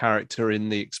major character in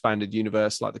the expanded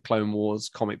universe, like the Clone Wars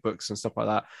comic books and stuff like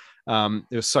that.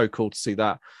 It was so cool to see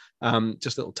that.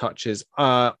 Just little touches.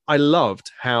 I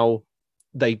loved how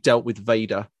they dealt with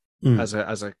Vader as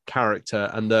a character,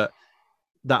 and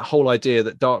that whole idea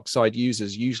that dark side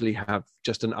users usually have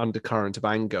just an undercurrent of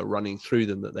anger running through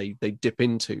them that they dip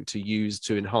into to use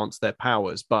to enhance their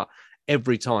powers. But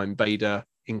every time Vader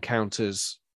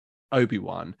encounters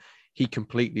Obi-Wan, he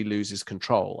completely loses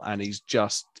control, and it's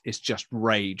just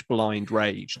blind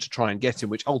rage to try and get him,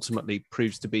 which ultimately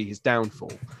proves to be his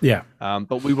downfall. Yeah.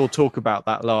 But we will talk about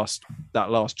that last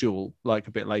duel like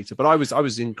a bit later. But I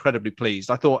was incredibly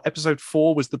pleased. I thought episode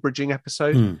 4 was the bridging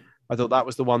episode. I thought that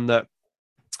was the one that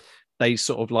they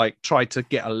sort of like tried to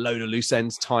get a load of loose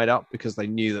ends tied up because they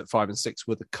knew that 5 and 6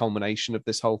 were the culmination of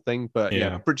this whole thing. But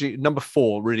number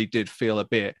 4 really did feel a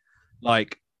bit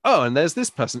like, oh, and there's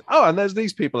this person. Oh, and there's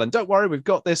these people. And don't worry, we've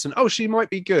got this. And oh, she might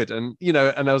be good. And, you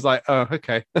know, and I was like, oh,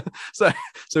 okay. so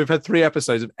we've had 3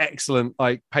 episodes of excellent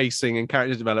like pacing and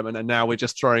character development. And now we're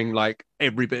just throwing like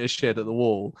every bit of shit at the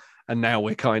wall. And now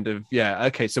we're kind of,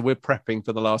 okay. So we're prepping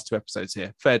for the last 2 episodes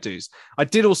here. Fair dues. I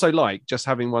did also like, just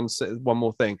having one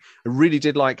more thing. I really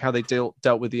did like how they dealt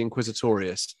with the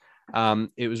Inquisitorius.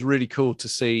 It was really cool to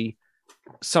see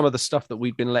some of the stuff that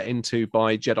we'd been let into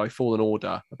by Jedi Fallen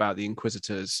Order about the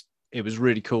Inquisitors. It was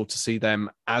really cool to see them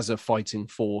as a fighting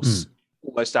force,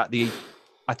 almost at the,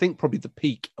 I think probably the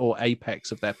peak or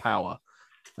apex of their power.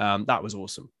 That was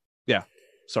awesome. Yeah.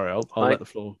 Sorry, I'll let the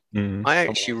floor. I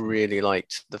actually really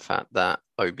liked the fact that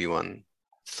Obi-Wan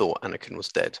thought Anakin was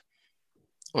dead.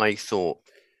 I thought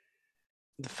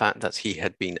the fact that he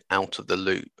had been out of the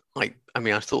loop. I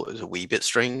mean, I thought it was a wee bit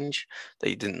strange that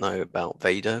he didn't know about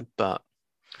Vader, but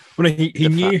he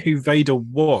knew who Vader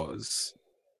was,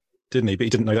 didn't he? But he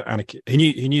didn't know that Anakin.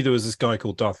 He knew there was this guy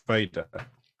called Darth Vader.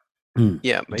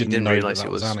 Yeah, but he didn't realize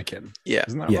it was Anakin. Yeah,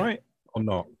 isn't that right or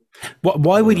not?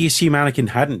 Why would he assume Anakin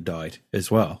hadn't died as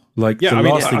well? Like the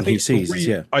last thing he sees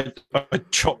is I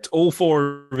chopped all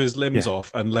 4 of his limbs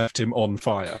off and left him on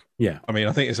fire. Yeah, I mean,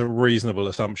 I think it's a reasonable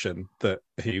assumption that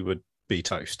he would be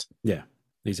toast. Yeah,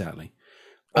 exactly.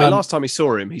 The last time he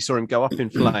saw him go up in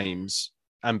flames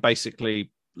and basically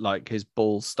like his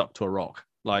balls stuck to a rock,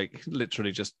 like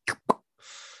literally just,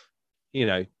 you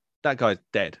know, that guy's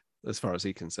dead as far as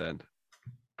he's concerned.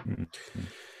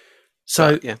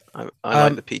 So I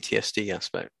like the PTSD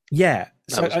aspect. Yeah.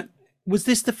 So was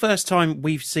this the first time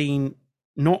we've seen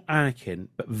not Anakin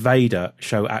but Vader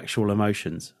show actual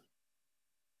emotions?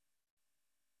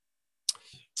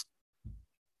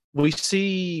 We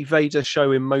see Vader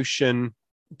show emotion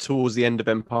towards the end of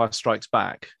Empire Strikes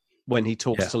Back when he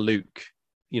talks to Luke.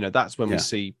 You know, that's when we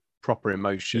see proper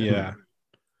emotion. Yeah.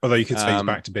 Although you could say he's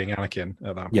back to being Anakin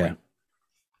at that point.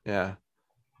 Yeah.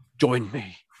 Join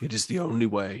me. It is the only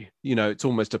way. You know, it's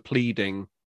almost a pleading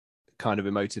kind of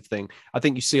emotive thing. I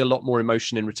think you see a lot more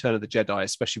emotion in Return of the Jedi,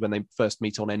 especially when they first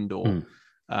meet on Endor.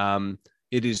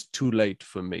 It is too late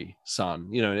for me,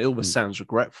 son. You know, it almost sounds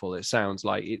regretful. It sounds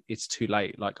like it's too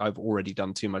late. Like I've already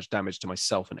done too much damage to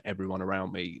myself and everyone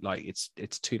around me. Like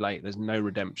it's too late. There's no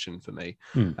redemption for me.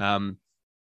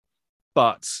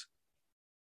 But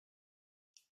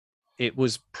it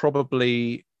was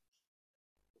probably,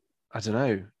 I don't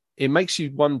know. It makes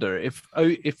you wonder if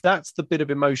that's the bit of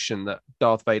emotion that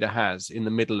Darth Vader has in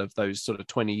the middle of those sort of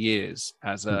 20 years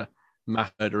as a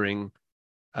mass murdering,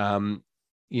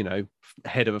 you know,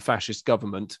 head of a fascist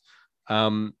government,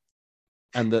 and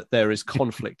that there is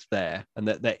conflict there and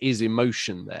that there is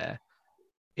emotion there.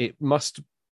 It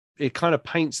kind of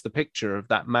paints the picture of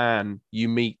that man you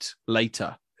meet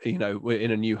later, you know,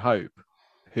 in A New Hope,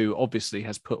 who obviously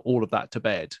has put all of that to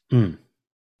bed.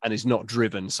 And is not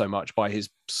driven so much by his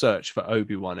search for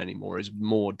Obi-Wan anymore, is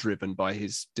more driven by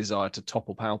his desire to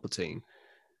topple Palpatine.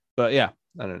 But yeah,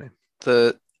 I don't know.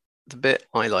 The bit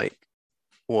I like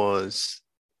was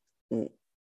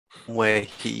where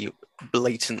he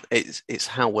blatant, it's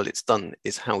how well it's done,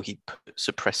 is how he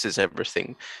suppresses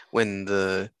everything when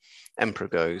the Emperor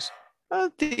goes,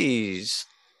 you're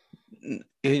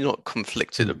not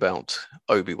conflicted about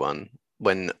Obi-Wan,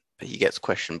 when he gets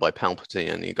questioned by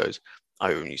Palpatine and he goes,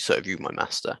 I only serve you, my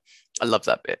master. I love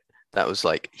that bit. That was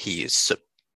like he is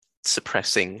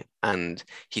suppressing, and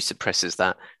he suppresses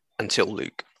that until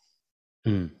Luke.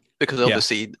 Because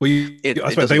obviously,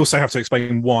 I suppose they also have to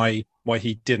explain why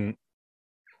he didn't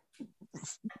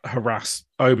harass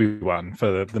Obi-Wan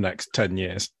for the next 10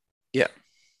 years. Yeah.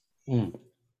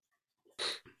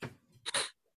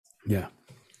 Yeah.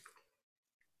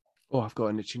 Oh, I've got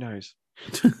an itchy nose.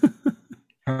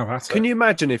 Can you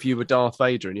imagine if you were Darth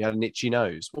Vader and you had an itchy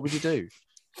nose? What would you do?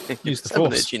 Use the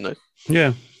Force.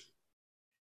 Yeah.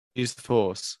 Use the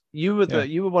Force. You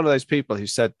were one of those people who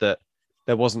said that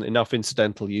there wasn't enough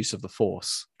incidental use of the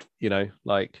Force. You know,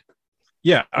 like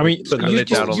I mean, you'd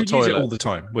use it all the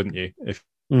time, wouldn't you? If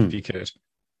you could.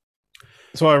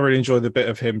 That's why I really enjoy the bit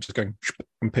of him just going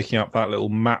and picking up that little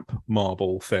map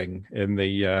marble thing in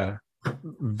the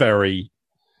very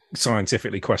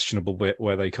scientifically questionable bit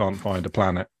where they can't find a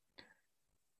planet.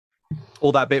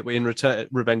 Or that bit in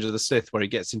Revenge of the Sith where he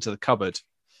gets into the cupboard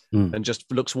and just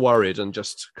looks worried and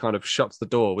just kind of shuts the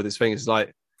door with his fingers.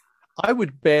 Like, I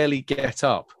would barely get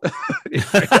up.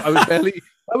 I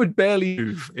would barely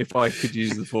move if I could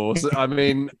use the Force. I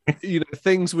mean, you know,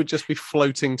 things would just be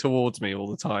floating towards me all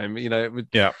the time. You know, it would.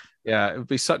 Yeah, it would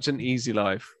be such an easy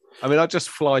life. I mean, I just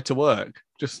fly to work,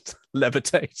 just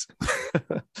levitate.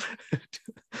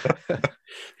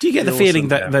 Do you get the feeling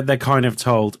that they're kind of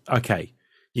told, okay,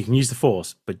 you can use the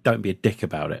Force, but don't be a dick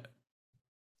about it?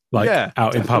 Like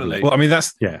out in public. Well, I mean,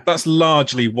 that's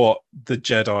largely what the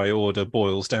Jedi Order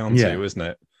boils down to, isn't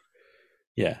it?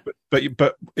 Yeah.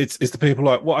 But it's the people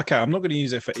like, well, okay, I'm not going to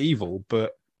use it for evil,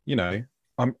 but you know,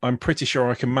 I'm pretty sure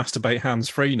I can masturbate hands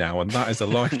free now, and that is a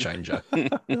life changer.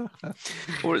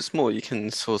 Or it's more, you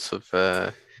can sort of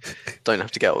don't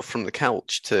have to get up from the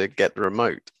couch to get the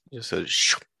remote. You sort of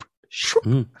shoop,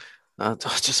 shoop. I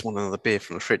just want another beer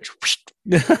from the fridge.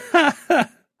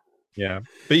 Yeah,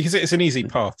 but it's an easy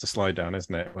path to slide down,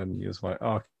 isn't it? When you're just like,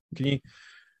 oh, could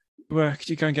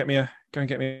you go and get me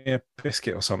a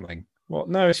biscuit or something? Well,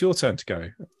 no, it's your turn to go.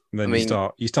 And then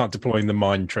you start deploying the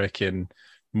mind trick in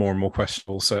more and more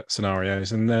questionable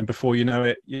scenarios, and then before you know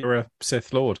it, you're a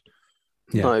Sith Lord.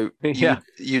 Yeah. No,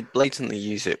 you'd blatantly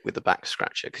use it with the back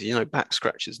scratcher, because back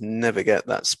scratchers never get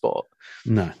that spot.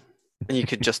 No. And you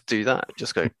could just do that.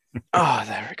 Just go,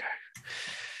 there we go.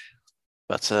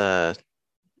 But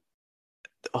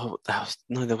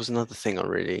there was another thing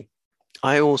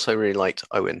I also really liked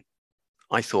Owen.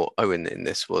 I thought Owen in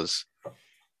this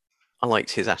I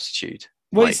liked his attitude.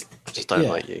 Well, I just don't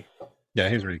like you. Yeah,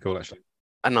 he was really cool, actually.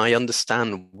 And I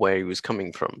understand where he was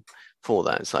coming from for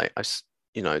that. It's like,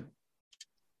 and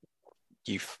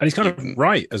he's kind of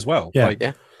right as well.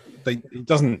 Yeah. He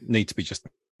doesn't need to be just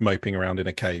moping around in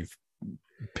a cave,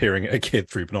 peering at a kid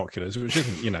through binoculars, which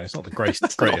isn't, it's not the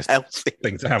greatest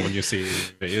thing to have when you see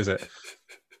it, is it?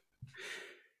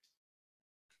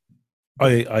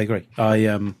 I agree.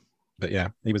 But yeah,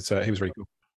 he was really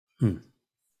cool.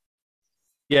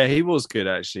 Yeah, he was good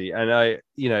actually, and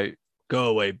go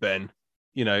away, Ben.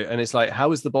 And it's like,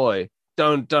 how is the boy?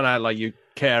 Don't act like you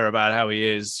care about how he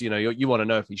is. You want to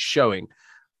know if he's showing,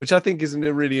 which I think is in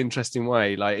a really interesting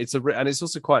way. Like and it's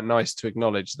also quite nice to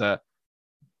acknowledge that,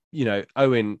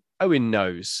 Owen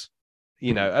knows,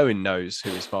 Owen knows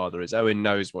who his father is. Owen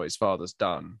knows what his father's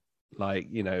done. Like,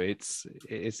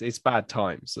 it's bad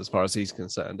times as far as he's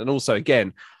concerned. And also,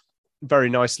 again, very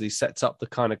nicely sets up the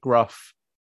kind of gruff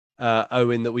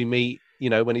Owen that we meet,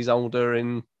 when he's older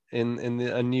in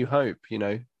A New Hope.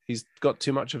 He's got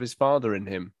too much of his father in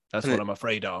him. That's what I'm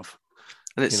afraid of.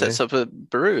 And it sets up a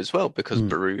Beru as well, because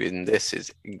Beru in this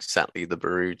is exactly the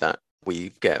Beru that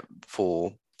we get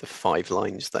for the 5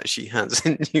 lines that she has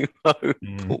in New Hope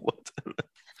or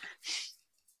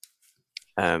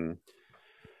whatever.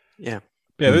 Yeah,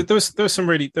 there was some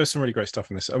really great stuff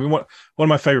in this. I mean, one of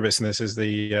my favorite bits in this is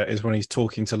is when he's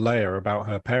talking to Leia about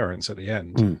her parents at the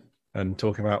end, and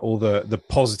talking about all the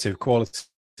positive qualities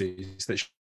that she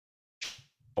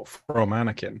got from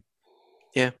Anakin.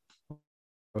 Yeah, that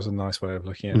was a nice way of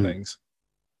looking at things.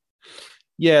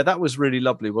 Yeah, that was really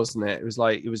lovely, wasn't it? It was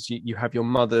like you have your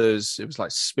mother's. It was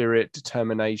like spirit,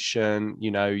 determination.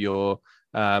 Your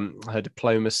her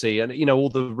diplomacy, and all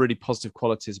the really positive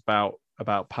qualities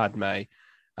about Padme.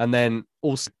 And then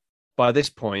also by this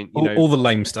point, all the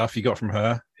lame stuff you got from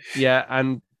her. Yeah,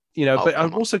 and but I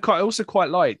also quite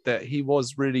like that he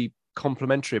was really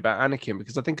complimentary about Anakin,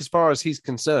 because I think as far as he's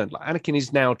concerned, like, Anakin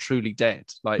is now truly dead.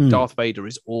 Like Darth Vader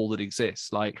is all that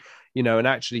exists. Like, and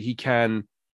actually he can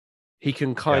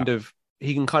kind of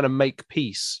make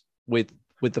peace with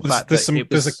the fact that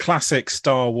there's a classic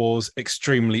Star Wars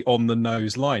extremely on the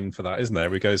nose line for that, isn't there?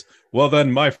 Where he goes, "Well,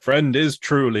 then my friend is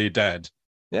truly dead."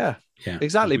 Yeah,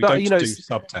 exactly. But do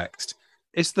subtext.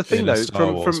 It's the thing though,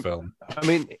 from film. I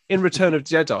mean, in Return of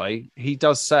the Jedi, he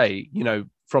does say,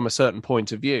 from a certain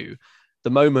point of view, the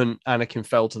moment Anakin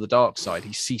fell to the dark side,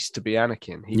 he ceased to be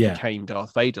Anakin. He became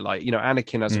Darth Vader. Like,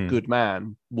 Anakin as a good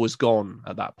man was gone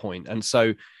at that point, and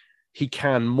so he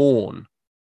can mourn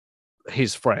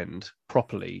his friend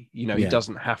properly. He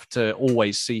doesn't have to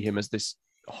always see him as this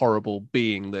horrible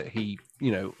being that he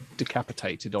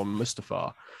decapitated on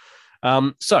Mustafar.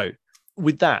 So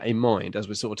with that in mind, as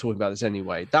we're sort of talking about this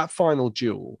anyway, that final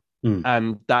duel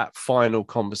and that final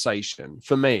conversation,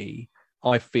 for me,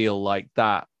 I feel like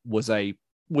that was a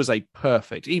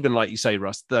perfect, even like you say,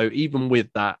 Russ, though, even with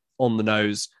that on the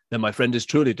nose, then my friend is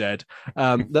truly dead.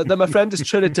 Then my friend is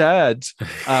truly dead.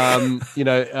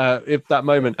 If that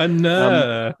moment. Oh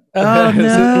no.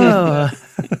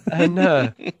 And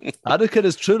Anakin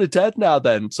is truly dead now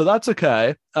then. So that's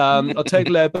okay. I'll take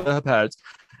Leia by her parents.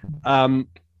 I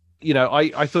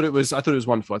thought it was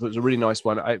wonderful. I thought it was a really nice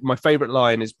one. My favorite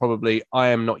line is probably, "I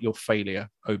am not your failure,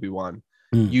 Obi-Wan.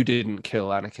 You didn't kill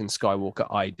Anakin Skywalker.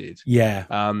 I did." Yeah.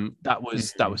 That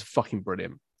was fucking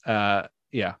brilliant.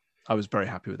 Yeah, I was very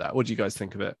happy with that. What do you guys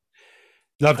think of it?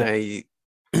 Loved it.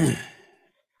 I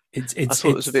thought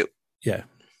it was a bit. Yeah.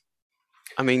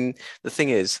 I mean, the thing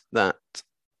is that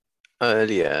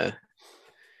earlier,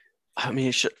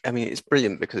 it's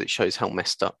brilliant because it shows how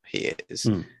messed up he is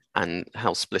and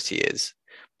how split he is.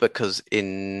 Because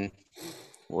in,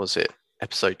 was it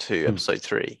episode 2, episode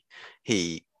 3,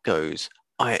 he goes,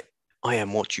 I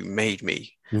am what you made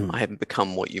me. I haven't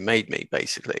become what you made me,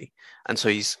 basically. And so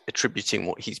he's attributing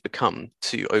what he's become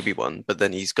to Obi-Wan, but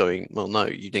then he's going, well, no,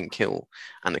 you didn't kill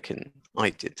Anakin. I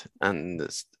did. And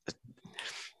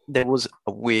there was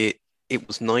it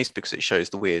was nice because it shows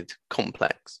the weird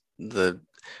the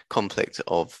conflict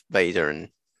of Vader and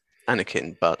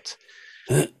Anakin, but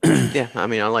yeah, I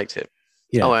mean, I liked it.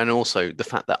 Yeah. Oh, and also the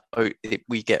fact that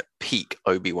we get peak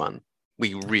Obi-Wan.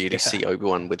 We really see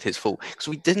Obi-Wan with his full, because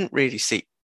we don't really see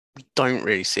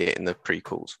it in the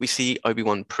prequels. We see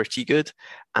Obi-Wan pretty good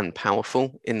and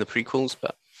powerful in the prequels,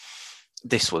 but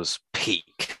this was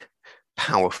peak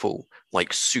powerful,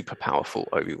 like super powerful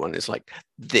Obi-Wan. Is like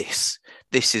this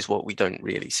is what we don't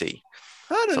really see.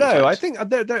 I don't know. I think I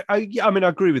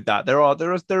agree with that. There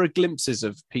are glimpses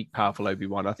of peak powerful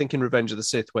Obi-Wan. I think in Revenge of the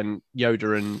Sith, when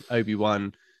Yoda and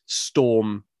Obi-Wan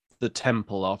storm the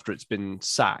temple after it's been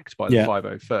sacked by the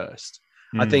 501st,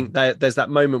 I think there's that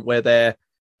moment where they're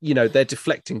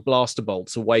deflecting blaster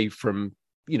bolts away from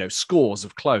scores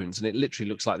of clones, and it literally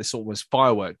looks like this almost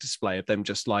firework display of them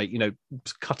just like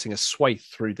cutting a swathe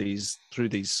through these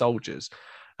soldiers.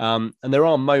 And there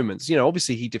are moments,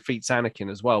 obviously he defeats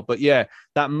Anakin as well, but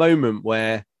that moment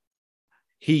where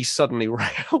he suddenly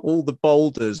all the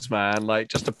boulders, man, like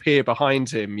just appear behind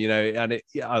him, and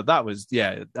that was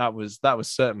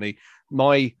certainly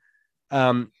my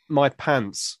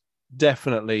pants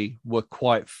definitely were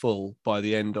quite full by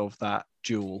the end of that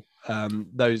duel.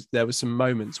 There were some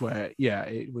moments where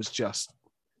it was just,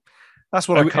 that's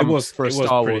what I come for a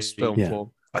Star Wars film for.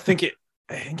 I think it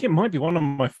might be one of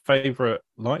my favorite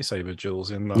lightsaber duels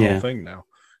in the whole thing now,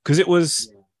 because it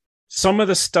was some of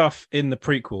the stuff in the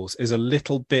prequels is a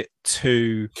little bit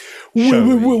too showy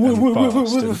and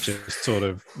fast and just sort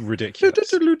of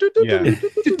ridiculous. One of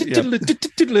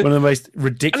the most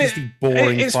ridiculously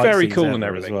boring. It's very cool and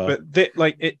everything, well. But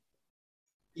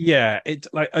it's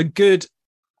like a good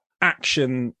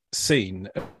action scene,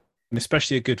 and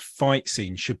especially a good fight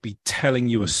scene, should be telling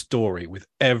you a story with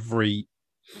every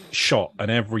shot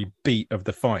and every beat of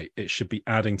the fight. It should be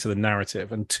adding to the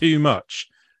narrative, and too much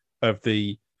of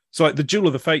the like the Duel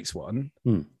of the Fates one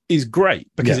is great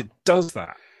because it does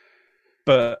that,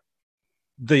 but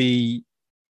the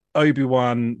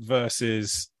Obi-Wan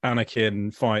versus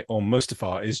Anakin fight on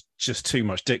Mustafar is just too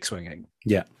much dick swinging.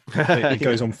 It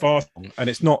goes on far and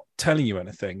it's not telling you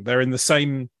anything. They're in the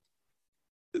same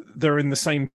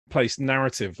place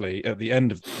narratively at the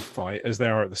end of the fight as they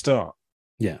are at the start.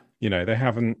 They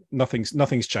haven't,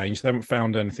 nothing's changed. They haven't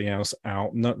found anything else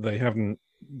out. They haven't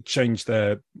changed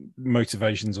their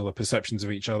motivations or the perceptions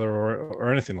of each other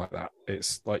or anything like that.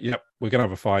 It's like, we're gonna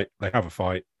have a fight. They have a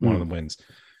fight. One of them wins.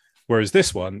 Whereas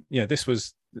this one, this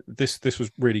was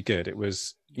really good. It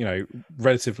was,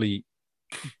 relatively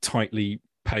tightly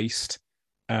paced,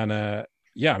 and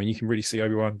you can really see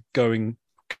Obi-Wan going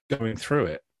through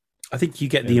it. I think you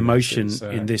get the emotion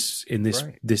in this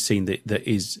scene that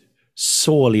is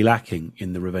sorely lacking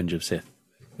in the Revenge of Sith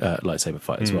lightsaber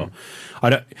fight as well.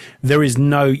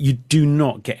 You do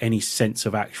not get any sense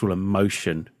of actual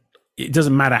emotion. It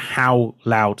doesn't matter how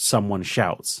loud someone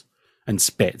shouts and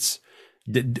spits.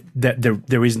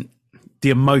 There isn't, the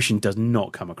emotion does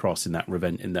not come across in that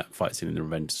fight scene in the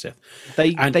Revenge of Sith.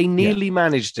 They nearly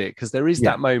managed it, because there is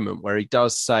that moment where he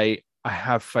does say, "I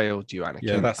have failed you,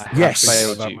 Anakin."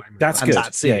 Failed you. That's good.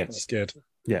 That's it. That's good.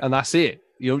 Yeah, and that's it.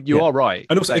 You are right.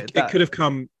 And also, it could have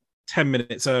come 10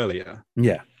 minutes earlier.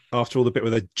 Yeah. After all the bit where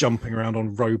they're jumping around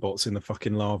on robots in the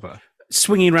fucking lava,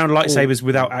 swinging around lightsabers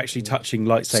without actually touching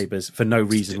lightsabers for no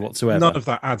reason whatsoever. None of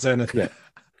that adds anything.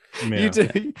 You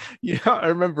do. I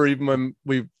remember even when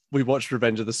we watched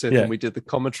Revenge of the Sith and we did the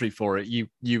commentary for it, you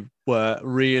were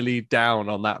really down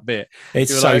on that bit.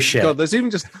 It's so shit. God, there's even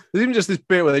just this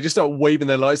bit where they just start waving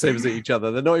their lightsabers at each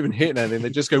other. They're not even hitting anything. They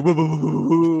just go woo, woo,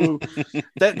 woo, woo.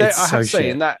 I have to say,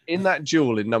 in that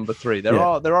duel in number 3, there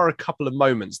are a couple of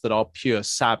moments that are pure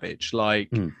savage. Like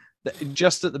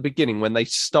just at the beginning, when they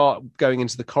start going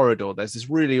into the corridor, there's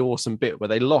this really awesome bit where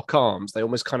they lock arms. They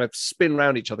almost kind of spin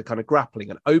around each other, kind of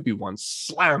grappling, and Obi-Wan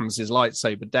slams his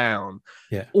lightsaber down,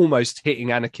 almost hitting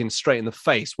Anakin straight in the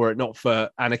face, were it not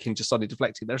for Anakin just suddenly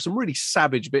deflecting. There's some really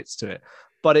savage bits to it,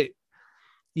 but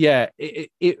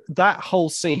that whole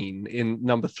scene in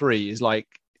number 3 is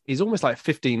almost like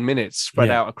 15 minutes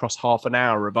spread out across half an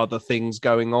hour of other things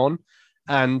going on,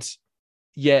 and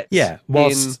yet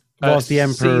whilst the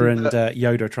Emperor and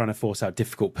Yoda are trying to force out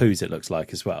difficult poos, it looks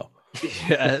like as well.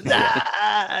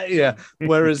 Yeah.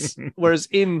 Whereas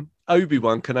in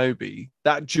Obi-Wan Kenobi,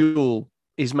 that duel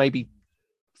is maybe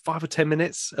 5 or 10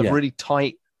 minutes of really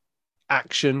tight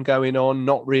action going on,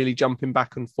 not really jumping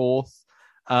back and forth.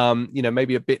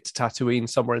 Maybe a bit to Tatooine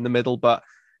somewhere in the middle, but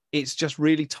it's just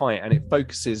really tight, and it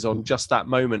focuses on just that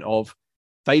moment of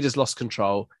Vader's lost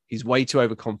control. He's way too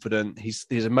overconfident. His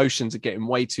emotions are getting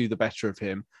way too the better of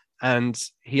him. And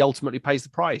he ultimately pays the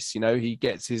price. He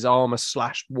gets his armor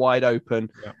slashed wide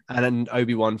open. Yeah. And then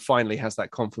Obi-Wan finally has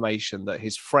that confirmation that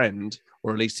his friend,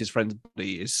 or at least his friend's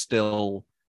body, is still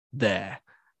there.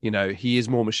 He is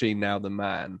more machine now than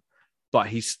man, but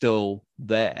he's still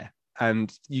there.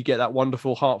 And you get that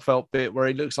wonderful heartfelt bit where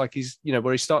he looks like he's,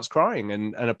 where he starts crying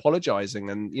and apologizing.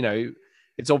 And,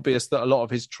 it's obvious that a lot of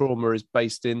his trauma is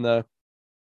based in the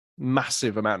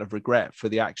massive amount of regret for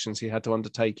the actions he had to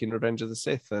undertake in Revenge of the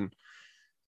Sith. And,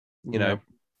 and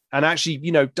actually,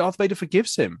 Darth Vader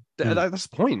forgives him. That's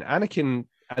the point. Anakin,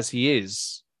 as he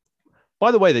is,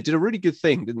 by the way, they did a really good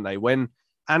thing, didn't they? When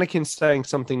Anakin's saying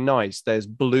something nice, there's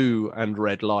blue and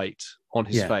red light on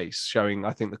his face, showing,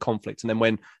 I think, the conflict. And then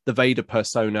when the Vader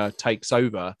persona takes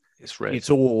over, it's red. It's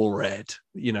all red,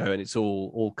 and it's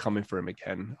all coming for him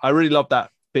again. I really love that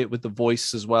bit with the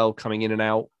voice as well, coming in and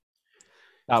out.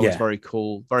 That was very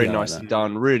cool, very nicely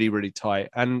done, really, really tight.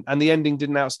 And the ending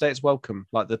didn't outstay its welcome,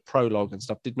 like the prologue and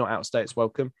stuff did not outstay its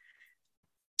welcome.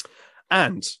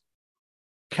 And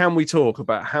can we talk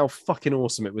about how fucking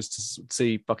awesome it was to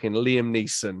see fucking Liam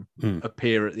Neeson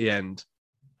appear at the end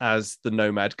as the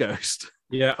Nomad Ghost?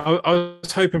 Yeah, I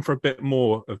was hoping for a bit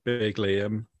more of Big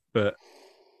Liam, but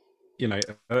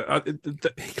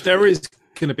there is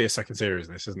going to be a second series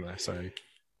of this, isn't there? So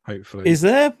hopefully, is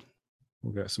there?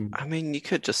 We'll get some. I mean, you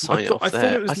could just sign it off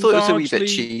there. I thought it was a wee bit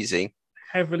cheesy,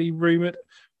 heavily rumored.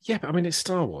 Yeah, but I mean, it's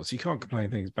Star Wars. You can't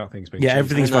complain about things being. Yeah,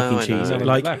 everything's fucking cheesy.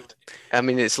 Like, I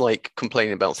mean, it's like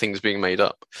complaining about things being made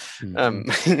up.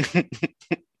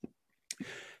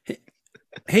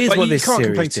 Here's what this you can't series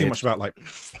complain did. too much about like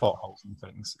plot holes and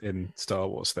things in Star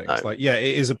Wars things. No. Like, yeah,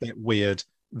 it is a bit weird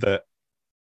that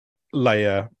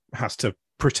Leia has to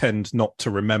pretend not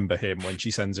to remember him when she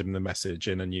sends him the message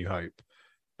in A New Hope,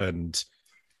 and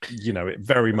it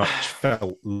very much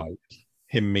felt like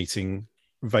him meeting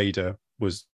Vader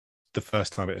was the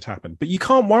first time it had happened. But you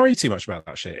can't worry too much about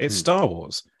that shit. It's Star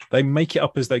Wars. They make it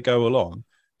up as they go along,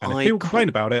 and if people complain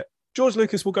about it, George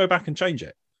Lucas will go back and change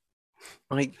it.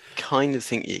 I kind of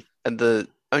think the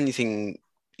only thing,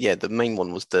 the main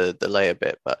one was the Leia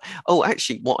bit. But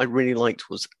actually, what I really liked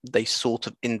was they sort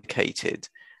of indicated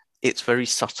it's very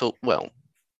subtle. Well,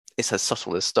 it's as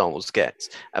subtle as Star Wars gets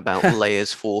about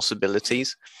Leia's Force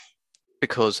abilities,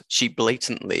 because she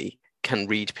blatantly can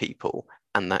read people,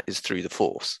 and that is through the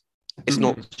Force. It's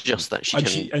not just that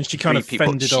she kind of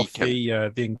fended off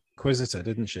the Inquisitor,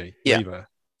 didn't she? Yeah. Reva.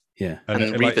 Yeah,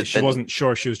 and she wasn't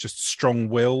sure if she was just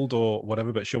strong-willed or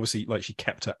whatever, but she obviously she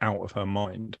kept her out of her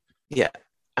mind. Yeah,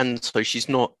 and so she's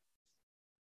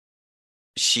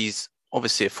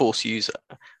obviously a Force user,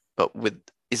 but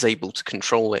is able to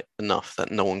control it enough that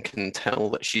no one can tell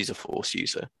that she's a Force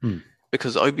user,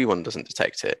 because Obi-Wan doesn't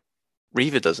detect it,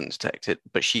 Reva doesn't detect it,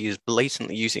 but she is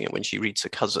blatantly using it when she reads her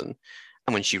cousin,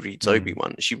 and when she reads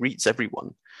Obi-Wan, she reads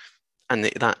everyone, and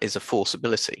that is a Force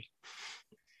ability.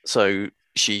 So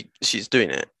she's doing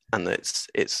it, and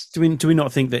it's. Do we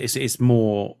not think that it's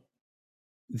more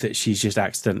that she's just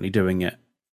accidentally doing it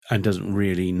and doesn't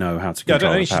really know how to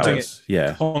control her powers?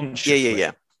 Yeah.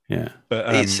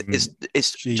 But it's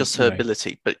just her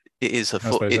ability, but it is her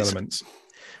elements.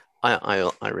 I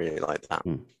really like that.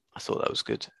 I thought that was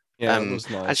good. Yeah, it was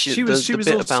nice. Actually, she was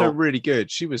also really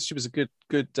good. She was a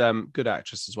good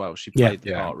actress as well. She played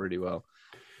the part really well.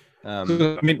 I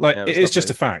mean, it is just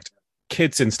a fact.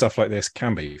 Kids in stuff like this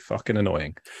can be fucking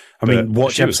annoying. I mean,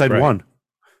 watch episode 1,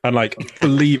 and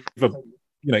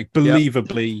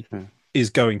believably is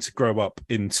going to grow up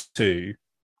into.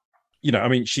 I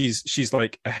mean, she's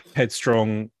like a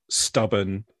headstrong,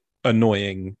 stubborn,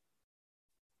 annoying,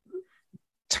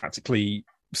 tactically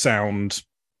sound,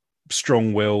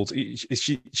 strong-willed.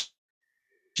 She's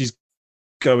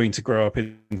going to grow up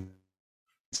into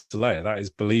Leia. That is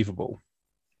believable.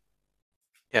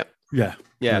 Yeah,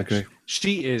 I agree.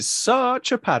 She is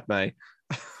such a Padme.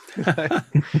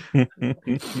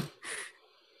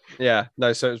 Yeah,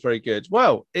 no, so it's very good.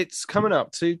 Well, it's coming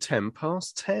up to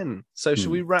 10:10. So should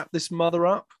we wrap this mother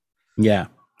up? Yeah,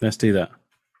 let's do that.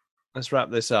 Let's wrap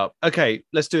this up. Okay,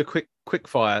 let's do a quick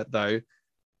fire, though.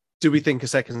 Do we think a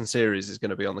second series is going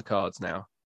to be on the cards now?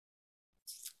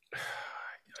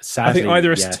 Sadly, I think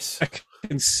either a yes.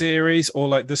 series, or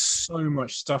like there's so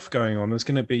much stuff going on. There's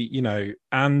going to be,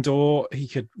 Andor. He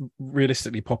could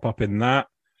realistically pop up in that.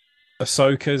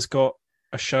 Ahsoka's got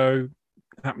a show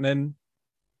happening.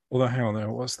 Although, hang on, there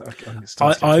what's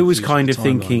that? I was kind of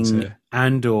thinking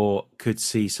Andor could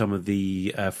see some of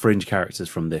the fringe characters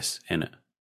from this in it.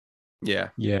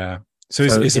 Yeah. So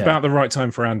it's about the right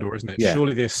time for Andor, isn't it? Yeah.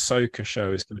 Surely the Ahsoka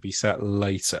show is going to be set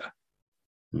later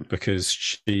because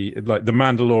she, like, the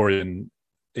Mandalorian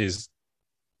is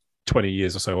 20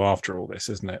 years or so after all this,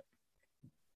 isn't it?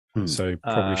 So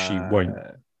probably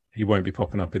he won't be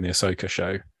popping up in the Ahsoka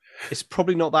show. It's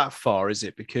probably not that far, is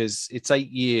it? Because it's 8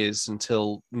 years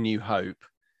until New Hope,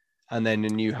 and then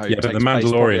in New Hope, but the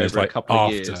Mandalorian is like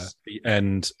after the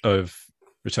end of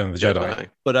Return of the Jedi,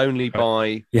 but only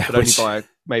by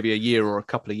maybe a year or a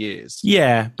couple of years.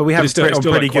 Yeah, but we have still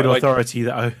pretty good authority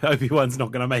that Obi-Wan's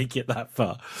not going to make it that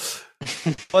far.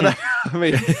 Well, I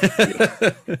mean,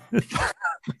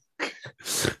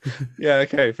 yeah,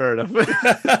 okay, fair enough.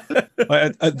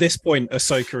 At this point,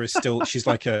 Ahsoka is still she's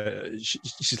like a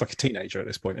teenager at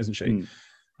this point, isn't she?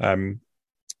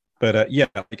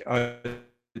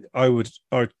 I would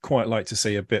quite like to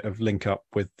see a bit of link up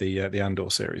with the Andor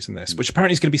series in this, which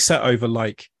apparently is going to be set over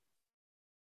like.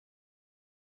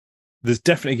 There's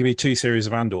definitely going to be 2 series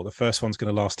of Andor. The first one's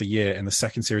going to last a year, and the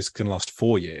second series is going to last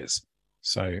 4 years.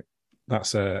 So that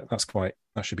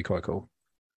should be quite cool.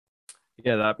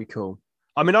 Yeah, that'd be cool.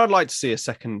 I mean, I'd like to see a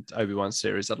second Obi-Wan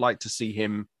series. I'd like to see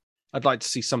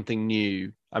something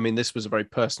new. I mean, this was a very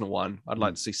personal one. I'd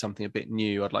like to see something a bit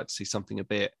new. I'd like to see something a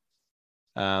bit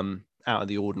out of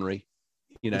the ordinary.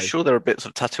 I'm sure there are bits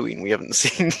of Tatooine we haven't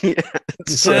seen yet.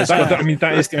 So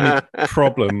that is the only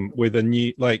problem with a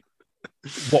new, like,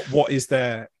 what is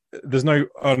there? There's no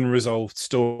unresolved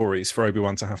stories for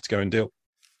Obi-Wan to have to go and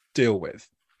deal with.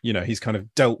 He's kind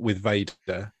of dealt with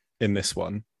Vader in this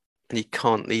one. And he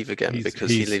can't leave again because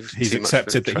he lives. He's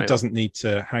accepted that he doesn't need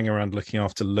to hang around looking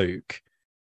after Luke,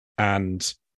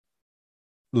 and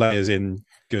Leia's in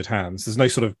good hands. There's no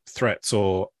sort of threats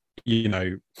or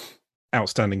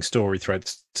outstanding story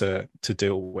threads to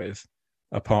deal with,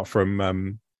 apart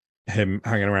from him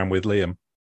hanging around with Liam,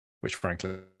 which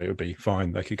frankly it would be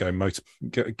fine. They could go a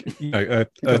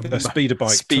speeder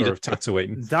bike tour of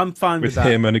Tatooine. I'm fine with that.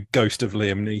 Him and a ghost of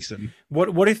Liam Neeson.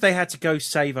 What if they had to go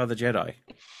save other Jedi?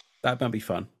 That might be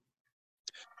fun.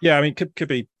 Yeah, I mean, could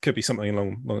be something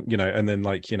along, and then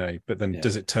but then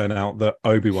does it turn out that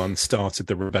Obi-Wan started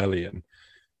the rebellion?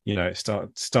 It's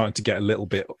starting to get a little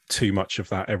bit too much of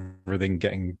that, everything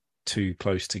getting too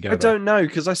close together. I don't know,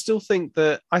 because I still think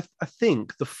that I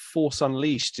think the Force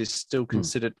Unleashed is still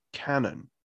considered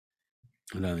canon.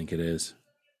 I don't think it is.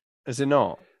 Is it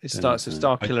not? It starts with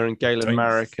Starkiller and Galen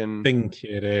Marek, and I think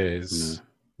it is.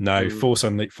 No, Force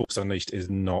Unleashed is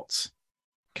not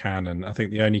canon. I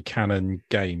think the only canon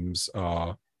games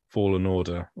are Fallen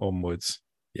Order onwards.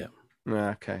 Yeah.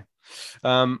 Okay.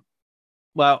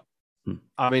 Well,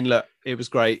 I mean, look, it was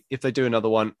great. If they do another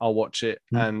one, I'll watch it.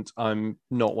 And I'm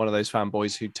not one of those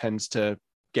fanboys who tends to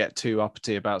get too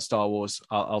uppity about Star Wars.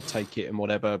 I'll take it in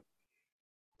whatever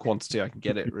quantity I can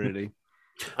get it, really.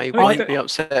 I won't be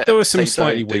upset. There were some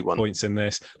slightly weak points in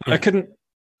this. I couldn't,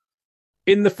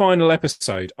 in the final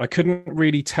episode, I couldn't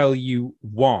really tell you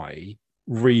why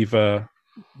Reva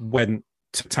went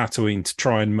to Tatooine to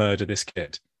try and murder this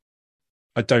kid.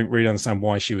 I don't really understand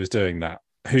why she was doing that.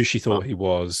 Who she thought he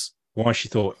was, why she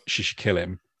thought she should kill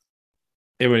him.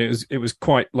 It was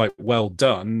quite like well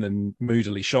done and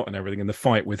moodily shot and everything. And the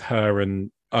fight with her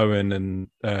and Owen and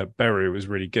Beru was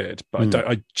really good. But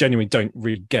I genuinely don't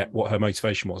really get what her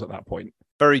motivation was at that point.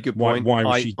 Very good point. Why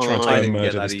was she trying to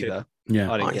murder this kid?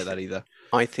 Yeah, I didn't get that either.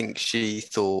 I think she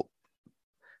thought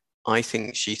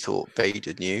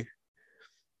Vader knew,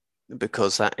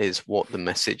 because that is what the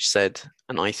message said.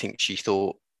 And I think she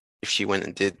thought if she went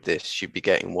and did this, she'd be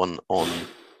getting one on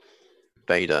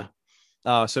Vader.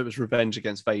 So it was revenge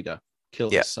against Vader. Kill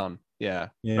his son. Yeah.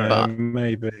 Yeah,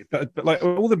 maybe. But like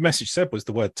all the message said was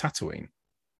the word Tatooine.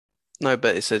 No,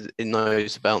 but it said it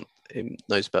knows about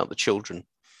the children.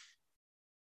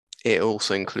 It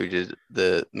also included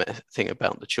the thing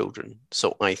about the children.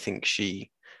 So I think she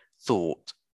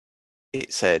thought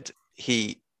it said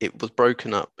it was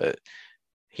broken up, but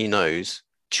he knows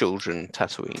children,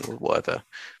 Tatooine or whatever.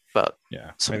 But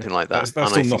something like that.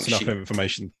 That's still not enough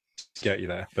information to get you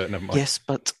there, but never mind. Yes,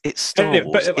 but it's Star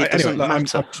Wars. It doesn't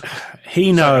matter.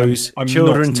 He knows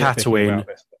children Tatooine.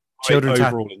 Children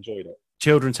overall enjoyed it.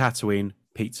 Children Tatooine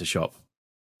pizza shop.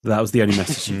 That was the only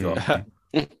message he got.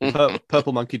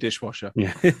 Purple monkey dishwasher.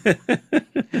 Yeah.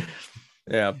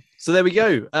 Yeah. So there we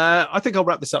go. I think I'll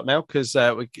wrap this up now because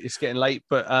it's getting late.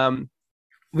 But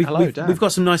Hello, Dan. We've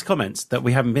got some nice comments that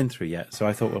we haven't been through yet, so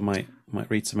I thought we might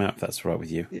read some out if that's all right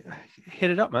with you. Hit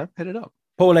it up, man. Hit it up.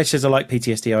 Paul Edge says, I like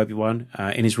PTSD Obi-Wan.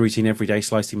 In his routine every day,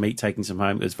 slicing meat, taking some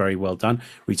home, it was very well done.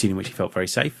 Routine in which he felt very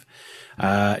safe.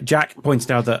 Jack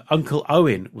pointed out that Uncle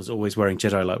Owen was always wearing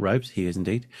Jedi-like robes. He is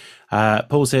indeed.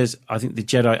 Paul says, I think the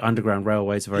Jedi Underground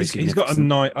Railways are very significant. He's got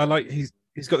a nice.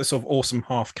 He's got this sort of awesome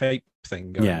half cape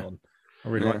thing going on. I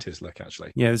really liked his look,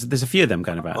 actually. Yeah, there's a few of them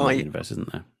going about in the universe,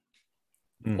 isn't there?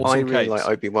 I really like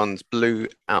Obi-Wan's blue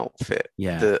outfit.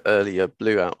 Yeah. The earlier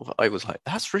blue outfit. I was like,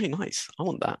 that's really nice. I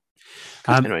want that.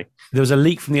 Anyway. There was a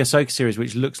leak from the Ahsoka series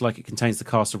which looks like it contains the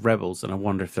cast of Rebels, and I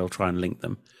wonder if they'll try and link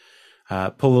them.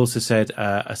 Paul also said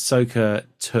Ahsoka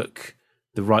took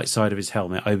the right side of his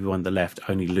helmet, Obi-Wan the left,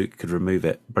 only Luke could remove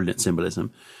it. Brilliant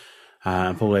symbolism.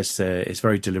 Paul says it's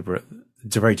very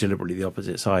deliberately the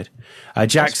opposite side.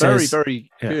 Jack says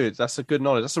very good. That's a good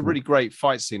knowledge. That's a really great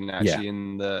fight scene actually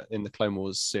in the Clone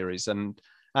Wars series, and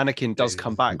Anakin does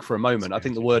come back for a moment. I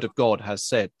think the Word of God has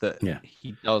said that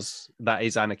he does. That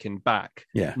is Anakin back,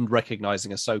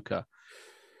 recognizing Ahsoka.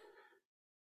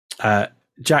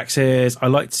 Jack says, I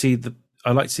like to see the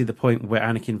point where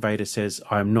Anakin Vader says,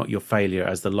 I am not your failure,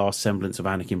 as the last semblance of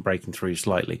Anakin breaking through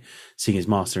slightly, seeing his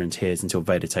master in tears until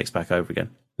Vader takes back over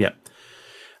again. Yeah.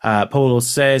 Paul also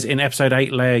says, in episode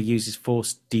 8, Leia uses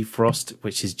Force Defrost,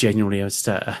 which is genuinely a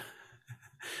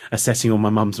setting on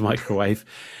my mum's microwave.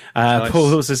 Nice.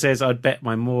 Paul also says, I'd bet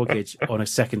my mortgage on a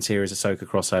second series Ahsoka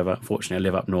crossover. Unfortunately, I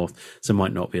live up north, so it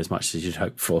might not be as much as you'd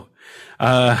hope for.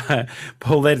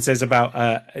 Paul then says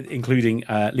about including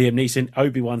Liam Neeson,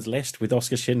 Obi-Wan's list with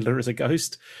Oscar Schindler as a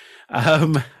ghost.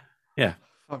 Yeah.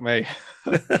 Fuck me.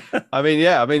 I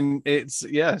mean, it's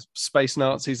space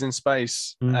Nazis in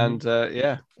space. And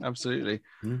absolutely.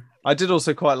 I did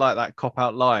also quite like that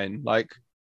cop-out line, like,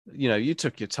 you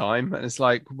took your time, and it's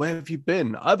like, where have you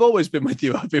been? I've always been with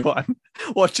you, Obi-Wan,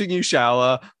 watching you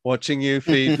shower, watching you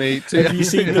feed me. Have you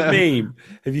seen the meme?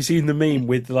 Have you seen the meme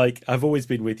with like, I've always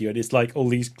been with you, and it's like all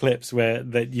these clips where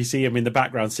that you see him in the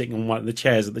background sitting on one of the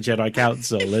chairs at the Jedi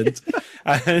Council, and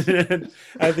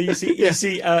you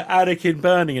see Anakin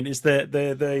burning, and it's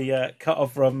the cut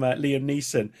off from Liam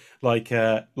Neeson, like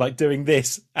doing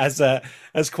this as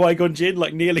Qui-Gon Jinn,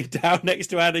 like kneeling down next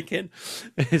to Anakin.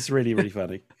 It's really, really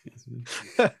funny.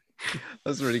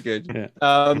 That's really good. Yeah.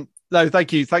 No,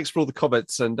 thank you. Thanks for all the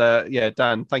comments, and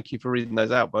Dan, thank you for reading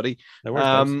those out, buddy. No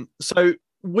worries, so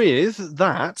with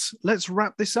that, let's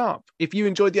wrap this up. If you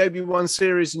enjoyed the Obi-Wan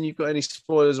series and you've got any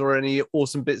spoilers or any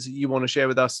awesome bits that you want to share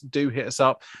with us, do hit us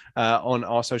up on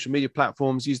our social media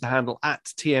platforms. Use the handle at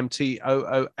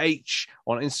TMTOOH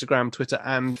on Instagram, Twitter,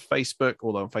 and Facebook,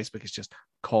 although on Facebook it's just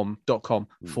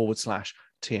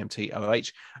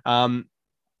com.com/TMTOH.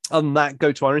 Other than that,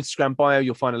 go to our Instagram bio.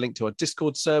 You'll find a link to our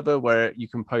Discord server where you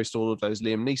can post all of those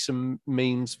Liam Neeson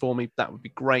memes for me. That would be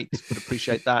great. Would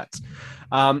appreciate that.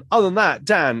 Other than that,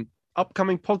 Dan,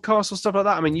 upcoming podcasts or stuff like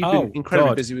that? I mean, you've been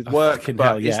incredibly busy with work,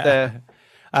 but is there...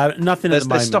 nothing at the moment.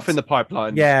 There's stuff in the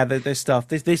pipeline. Yeah, there's stuff.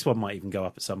 This one might even go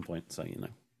up at some point, so,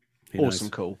 Awesome,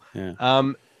 cool.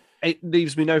 Yeah. It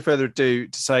leaves me no further ado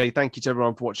to say thank you to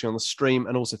everyone for watching on the stream,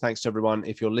 and also thanks to everyone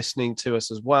if you're listening to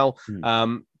us as well.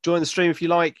 Join the stream if you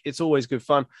like. It's always good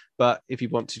fun, but if you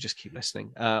want to, just keep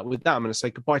listening. With that, I'm going to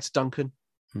say goodbye to Duncan.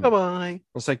 Bye-bye.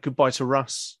 I'll say goodbye to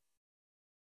Russ.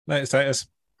 Later, status.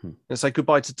 I'll say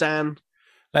goodbye to Dan.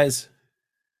 Les.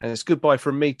 And it's goodbye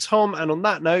from me, Tom. And on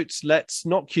that note, let's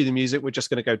not cue the music. We're just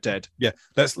going to go dead. Yeah,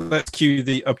 let's cue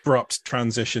the abrupt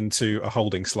transition to a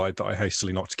holding slide that I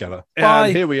hastily knocked together. Bye.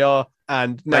 And here we are.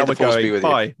 And now we're going.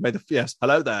 Bye.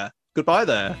 Hello there. Goodbye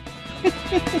there.